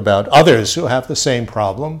think about others who have the same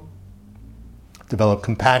problem, develop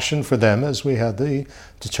compassion for them as we had the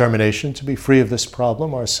determination to be free of this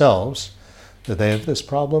problem ourselves, that they have this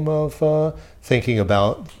problem of thinking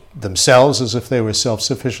about themselves as if they were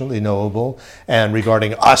self-sufficiently knowable, and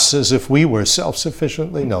regarding us as if we were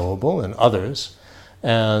self-sufficiently knowable and others,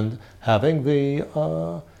 and having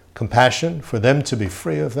the compassion for them to be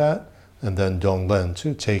free of that, and then Donglen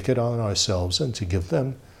to take it on ourselves and to give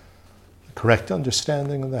them the correct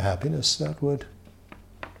understanding of the happiness that would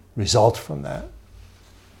result from that.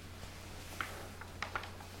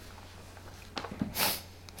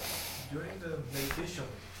 During the meditation,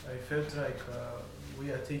 I felt like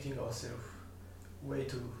we are taking ourselves way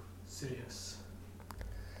too serious.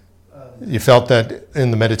 You felt that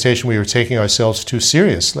in the meditation we were taking ourselves too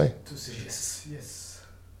seriously? Too serious, yes.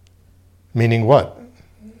 Meaning what?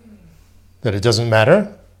 That it doesn't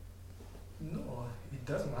matter? No, it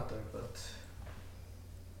does matter, but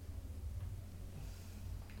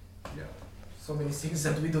yeah, so many things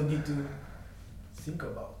that we don't need to think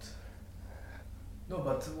about. No,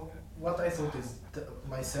 but what I thought is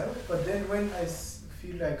myself, but then when I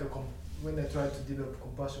feel like when I try to develop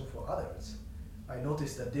compassion for others, I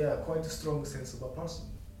notice that they are quite a strong sense of a person.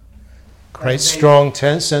 Quite strong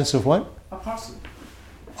sense of what? A person.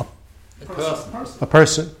 A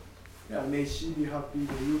person. Yeah, may she be happy,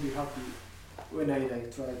 may you be happy. When I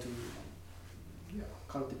try to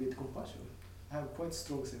cultivate compassion, I have quite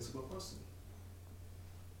strong sense of a person.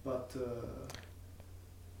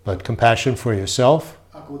 But compassion for yourself?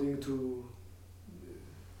 According to...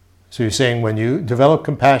 So you're saying when you develop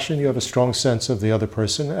compassion, you have a strong sense of the other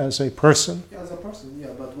person as a person? Yeah, as a person,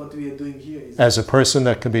 yeah. But what we are doing here is... As a person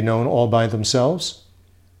that can be known all by themselves?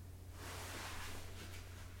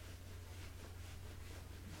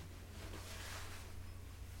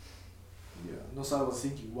 Yeah, no, so I was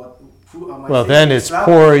thinking, who am I? Well, then it's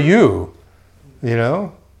poor you,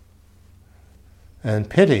 and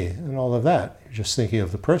pity and all of that. You're just thinking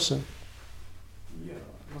of the person. Yeah,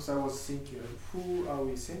 because I was thinking, who are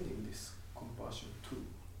we sending this compassion to?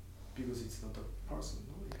 Because it's not a person.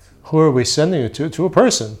 No? Who are we sending it to? To a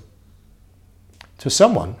person. To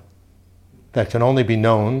someone that can only be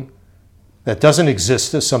known, that doesn't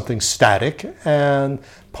exist as something static and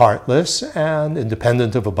partless and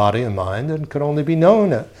independent of a body and mind, and can only be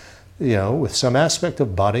known, with some aspect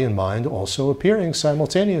of body and mind also appearing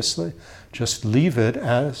simultaneously. Just leave it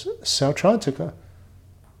as Sautrantika.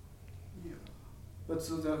 Yeah. But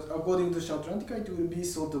so according to Sautrantika, it will be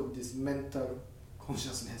sort of this mental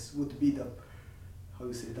consciousness would be the, how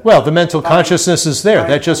you say that? Well, the mental consciousness is there.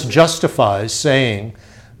 That just justifies saying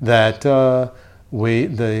that the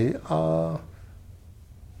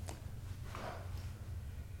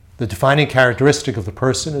defining characteristic of the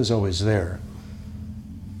person is always there.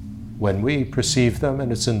 When we perceive them,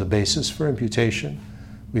 and it's in the basis for imputation,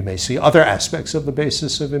 we may see other aspects of the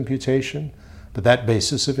basis of imputation, but that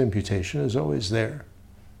basis of imputation is always there.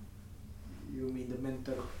 You mean the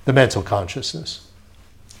mental? The mental consciousness.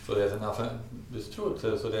 So there's it's true.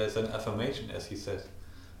 So there's an affirmation, as he says.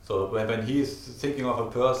 So when he is thinking of a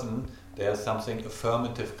person, there's something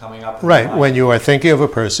affirmative coming up. Right. When you are thinking of a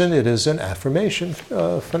person, it is an affirmation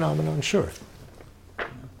phenomenon, sure.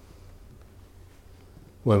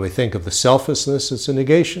 When we think of the selflessness, it's a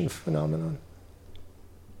negation phenomenon.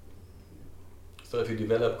 So if you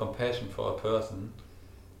develop compassion for a person,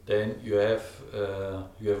 then you have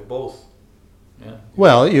both. Yeah.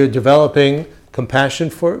 Well, you're developing compassion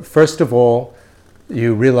for, first of all,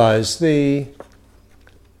 you realize the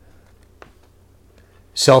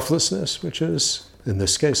selflessness, which is, in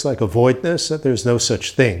this case, like a voidness, that there's no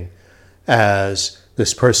such thing as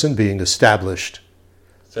this person being established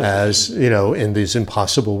as, in these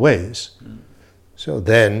impossible ways. Mm. So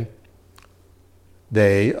then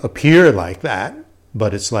they appear like that,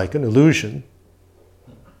 but it's like an illusion.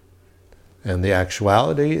 And the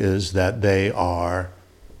actuality is that they are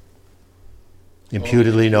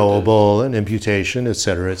imputedly knowable and imputation,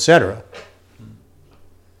 etc., etc.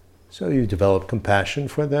 So you develop compassion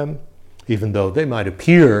for them, even though they might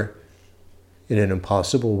appear in an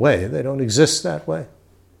impossible way. They don't exist that way.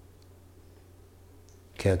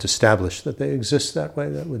 Can't establish that they exist that way.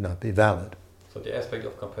 That would not be valid. So the aspect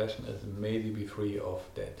of compassion is, may they be free of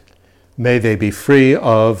that. May they be free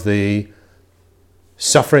of the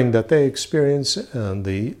suffering that they experience and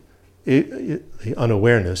the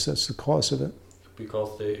unawareness that's the cause of it.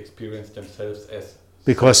 Because they experience themselves as...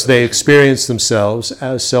 Because they experience themselves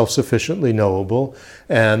as self-sufficiently knowable,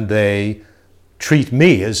 and they treat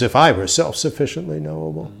me as if I were self-sufficiently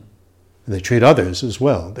knowable. Mm. And they treat others as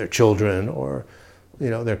well, their children or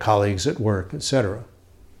their colleagues at work, etc.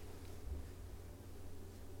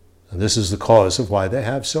 And this is the cause of why they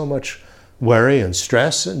have so much worry and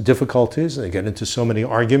stress and difficulties, and they get into so many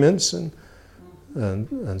arguments and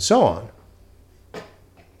so on.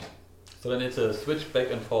 So then it's a switch back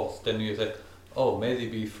and forth. Then you say, oh, may they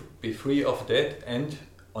be free of that, and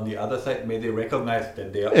on the other side, may they recognize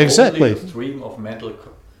that they are only a stream of mental...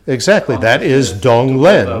 Exactly, that is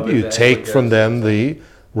Donglen. You take from them the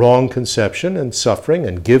wrong conception and suffering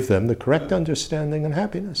and give them the correct understanding and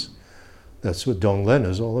happiness. That's what Donglen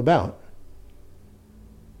is all about.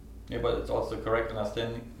 Yeah, but it's also correct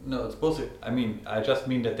understanding. No, it's both. I just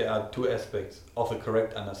mean that there are two aspects of a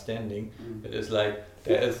correct understanding. Mm. It is like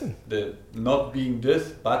there is the not being this,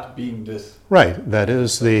 but being this. Right. That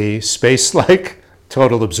is the space-like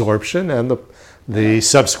total absorption and the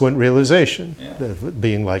subsequent realization of it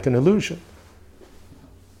being like an illusion.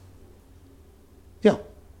 Yeah.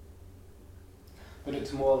 But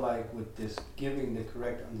it's more like with this giving the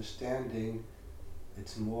correct understanding,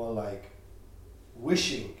 it's more like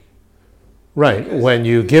wishing. Right. Because when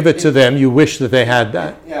you give it to them, you wish that they had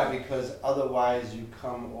that. Yeah, because otherwise you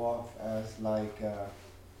come off as like a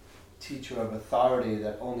teacher of authority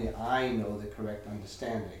that only I know the correct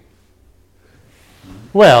understanding.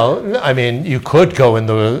 Well, you could go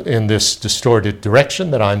in this distorted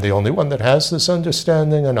direction that I'm the only one that has this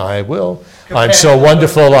understanding, and I will. I'm so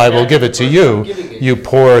wonderful, I will give it to you. You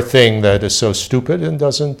poor thing that is so stupid and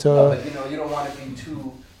doesn't... No, but you don't want to be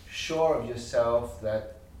too sure of yourself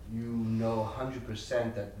that you know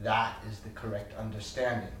 100% that is the correct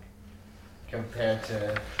understanding compared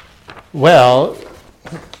to... Well,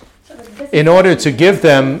 in order to give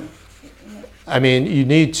them... you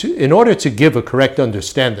need to, in order to give a correct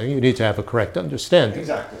understanding, you need to have a correct understanding.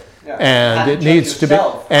 Exactly. Yeah. And it needs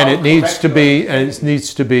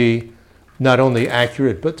to be not only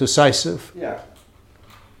accurate but decisive. Yeah.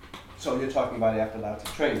 So you're talking about after lots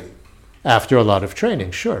of training. After a lot of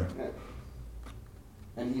training, sure.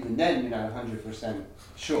 Yeah. And even then, you're not 100%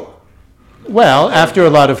 sure. Well, after a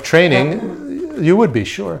lot of training, you would be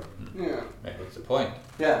sure. Yeah. That's the point.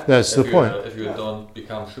 Yeah. That's the point. If you don't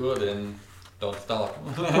become sure, then don't start.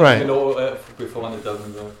 Right. You know, before it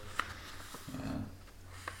doesn't work.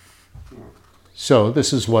 Yeah. So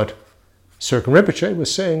this is what Serkan Rinpoche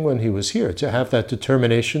was saying when he was here. To have that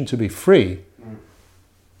determination to be free,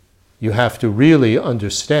 you have to really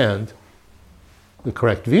understand the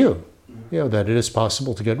correct view. You know, that it is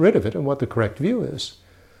possible to get rid of it and what the correct view is.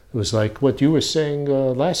 It was like what you were saying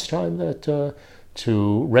last time, that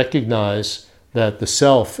to recognize that the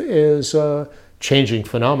self is a changing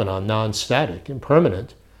phenomenon, non-static,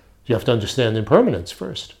 impermanent. You have to understand impermanence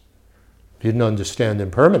first. If you didn't understand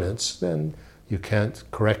impermanence, then you can't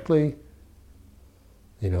correctly,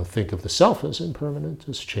 think of the self as impermanent,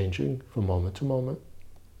 as changing from moment to moment.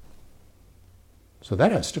 So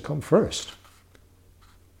that has to come first.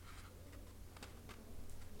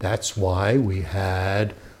 That's why we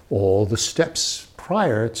had all the steps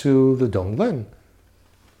prior to the Donglen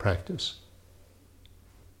practice.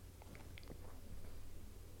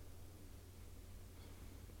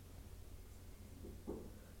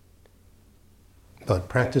 But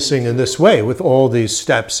practicing in this way, with all these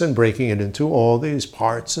steps and breaking it into all these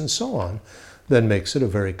parts and so on, then makes it a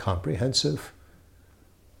very comprehensive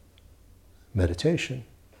meditation.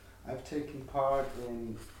 I've taken part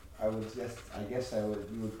in,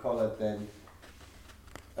 you would call it then,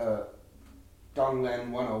 Donglen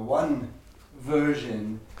 101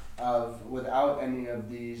 version of, without any of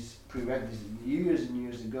these prerequisites, years and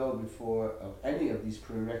years ago, before of any of these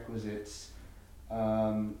prerequisites,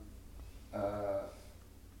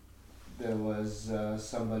 there was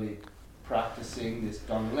somebody practicing this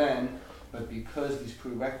Donglen, but because these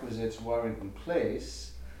prerequisites weren't in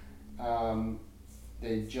place,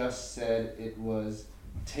 they just said it was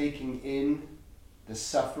taking in the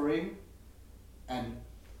suffering and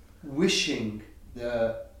wishing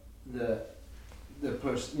the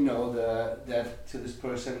person, that to this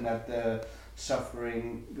person that the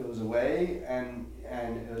suffering goes away, and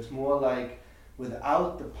it was more like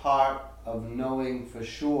without the part of knowing for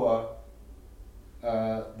sure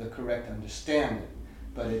the correct understanding,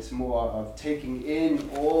 but it's more of taking in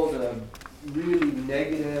all the really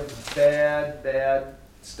negative, bad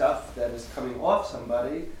stuff that is coming off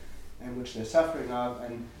somebody and which they're suffering of,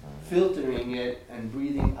 and filtering it and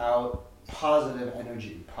breathing out positive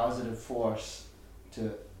energy, positive force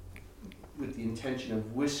with the intention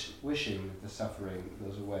of wishing that the suffering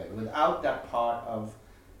goes away, without that part of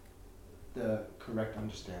the correct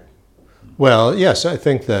understanding. Well, yes, I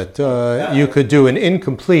think that you could do an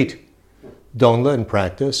incomplete Donglen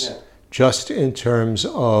practice just in terms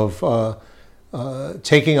of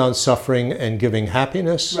taking on suffering and giving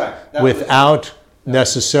happiness without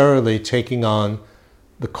necessarily taking on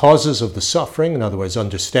the causes of the suffering, in other words,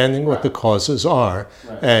 understanding what the causes are,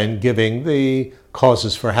 and giving the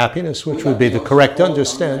causes for happiness, which would be the correct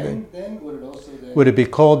understanding. Would it be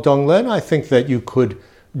called Donglen? I think that you could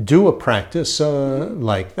do a practice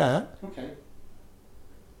like that. Okay.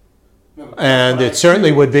 And it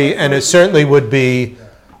certainly would be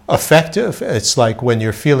effective. It's like when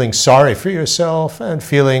you're feeling sorry for yourself and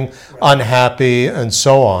feeling unhappy and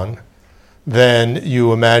so on, then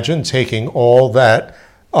you imagine taking all that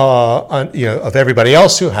of everybody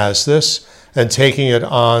else who has this and taking it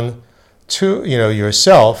on to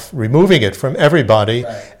yourself, removing it from everybody,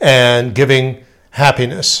 and giving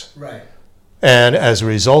happiness. Right. And as a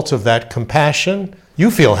result of that compassion, you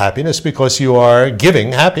feel happiness because you are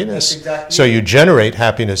giving happiness. Exactly. So you generate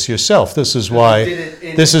happiness yourself. This is why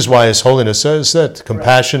His Holiness says that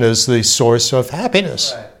compassion is the source of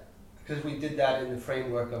happiness. Right. Because we did that in the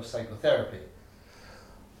framework of psychotherapy.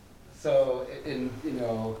 So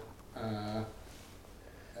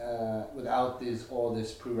without all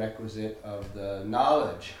this prerequisite of the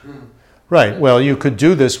knowledge. Right. Well, you could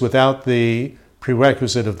do this without the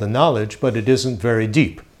prerequisite of the knowledge, but it isn't very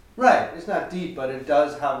deep. Right. It's not deep, but it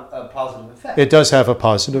does have a positive effect. It does have a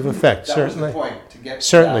positive effect, that certainly. was the point, to get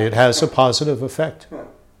Certainly, to it has a positive effect. Yeah.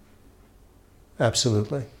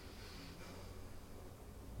 Absolutely.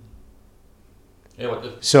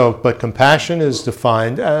 Yeah, But compassion is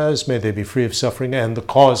defined as may they be free of suffering and the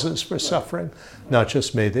causes for suffering, not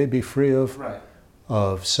just may they be free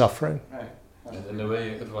of suffering. Right. And in a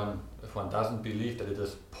way, if one doesn't believe that it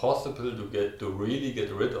is possible to really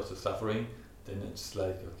get rid of the suffering, then it's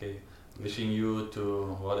like, okay, wishing you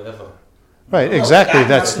to whatever. Right, exactly.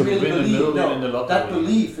 That's the that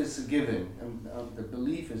belief is a given. The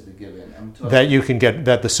belief is the given. That you can get,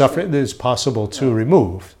 that the suffering is possible to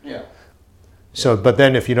remove. Yeah. So, but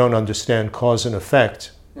then if you don't understand cause and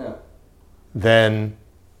effect, then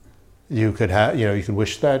You could have, you could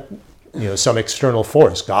wish that, some external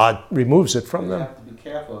force, God removes it from You them. have to be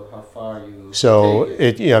careful of how far you So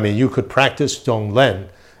take it. you could practice Donglen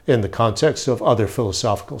in the context of other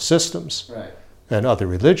philosophical systems Right, and other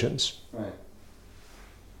religions, right.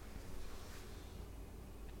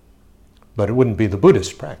 but it wouldn't be the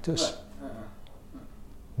Buddhist practice. Right.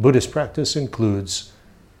 Buddhist practice includes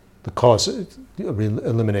the causes,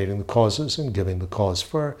 eliminating the causes and giving the cause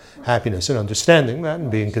for happiness and understanding that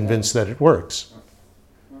and being convinced that it works.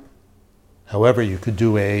 However, you could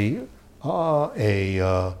do a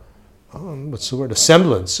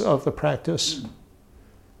semblance of the practice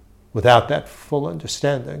without that full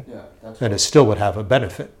understanding, Yeah, and it still would have a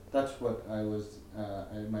benefit. that's what I was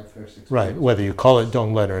in my first experience. Right, whether you call it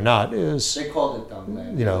Donglen or not is, They called it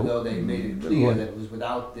Donglen, though they made it clear that it was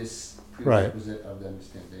without this prerequisite of the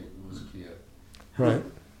understanding. It was clear. right.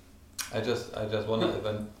 I just wonder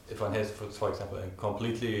if one has, for example, a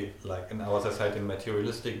completely, like in our society,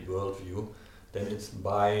 materialistic worldview, then it's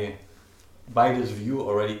by this view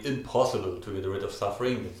already impossible to get rid of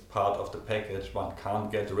suffering. It's part of the package. One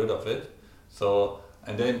can't get rid of it. So,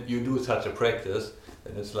 and then you do such a practice,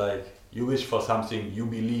 and it's like you wish for something you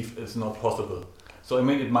believe is not possible. So I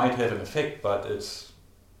mean, it might have an effect, but it's...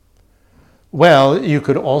 Well, you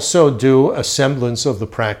could also do a semblance of the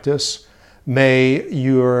practice. May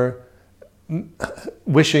your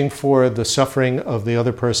wishing for the suffering of the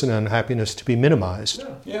other person and happiness to be minimized.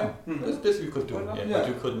 Yeah, this you could do, but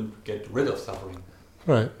you couldn't get rid of suffering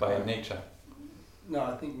by nature. No,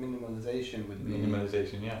 I think minimalization would be...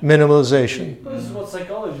 Minimalization, yeah. Minimalization. This is what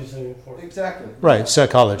psychology is aiming for. Exactly. Right,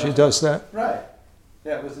 psychology does that. Right.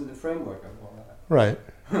 Yeah, it was in the framework of all that. Right.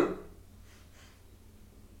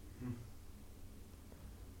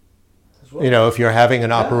 If you're having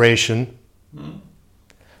an operation,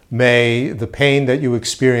 may the pain that you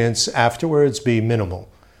experience afterwards be minimal,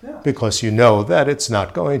 because you know that it's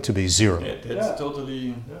not going to be zero. Yeah, that's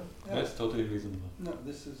totally reasonable. No,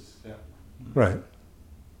 this is, Right.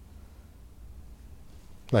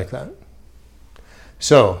 Like that.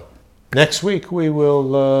 So, next week we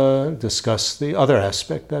will discuss the other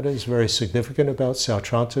aspect that is very significant about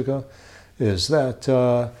Sautrantika, is that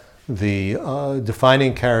the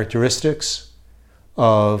defining characteristics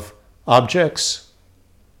of objects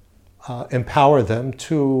empower them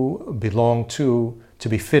to belong to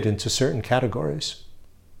be fit into certain categories.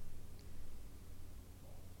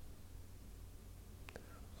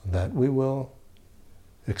 That we will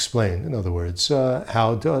explain. In other words,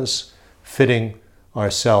 how does fitting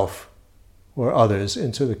ourself or others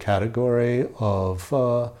into the category of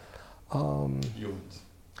Humans.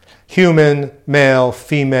 Human, male,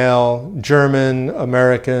 female, German,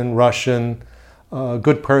 American, Russian,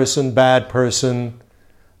 good person, bad person,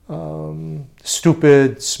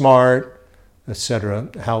 stupid, smart, etc.,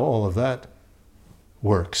 how all of that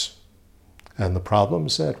works and the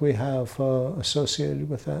problems that we have associated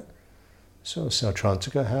with that. So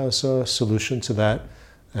Sautrantika has a solution to that,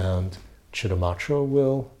 and Chittamatra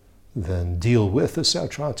will then deal with the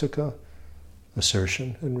Sautrantika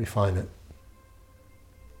assertion and refine it.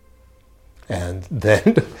 And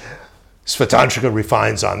then Sautrantika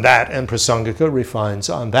refines on that, and Prasangika refines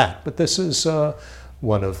on that. But this is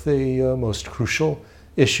one of the most crucial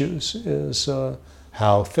issues, is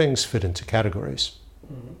how things fit into categories.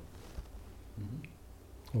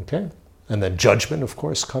 Okay? And then judgment, of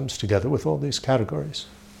course, comes together with all these categories.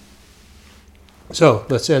 So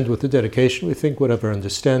let's end with the dedication. We think whatever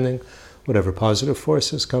understanding, whatever positive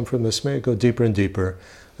forces come from this may go deeper and deeper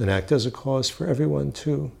and act as a cause for everyone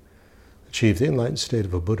to achieve the enlightened state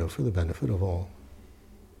of a Buddha for the benefit of all.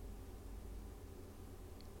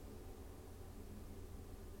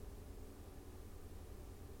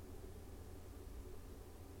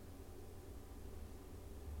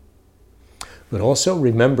 But also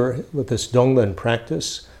remember, with this Donglen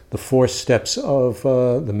practice, the 4 steps of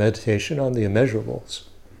the meditation on the immeasurables.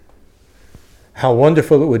 How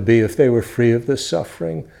wonderful it would be if they were free of this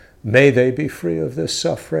suffering. May they be free of this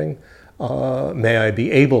suffering. May I be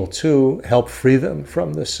able to help free them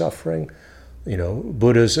from this suffering.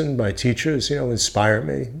 Buddhas and my teachers, inspire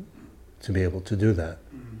me to be able to do that.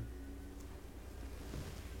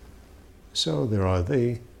 So there are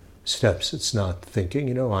the steps. It's not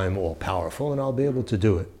thinking, I'm all powerful and I'll be able to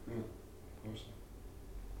do it.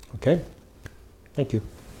 Okay? Thank you.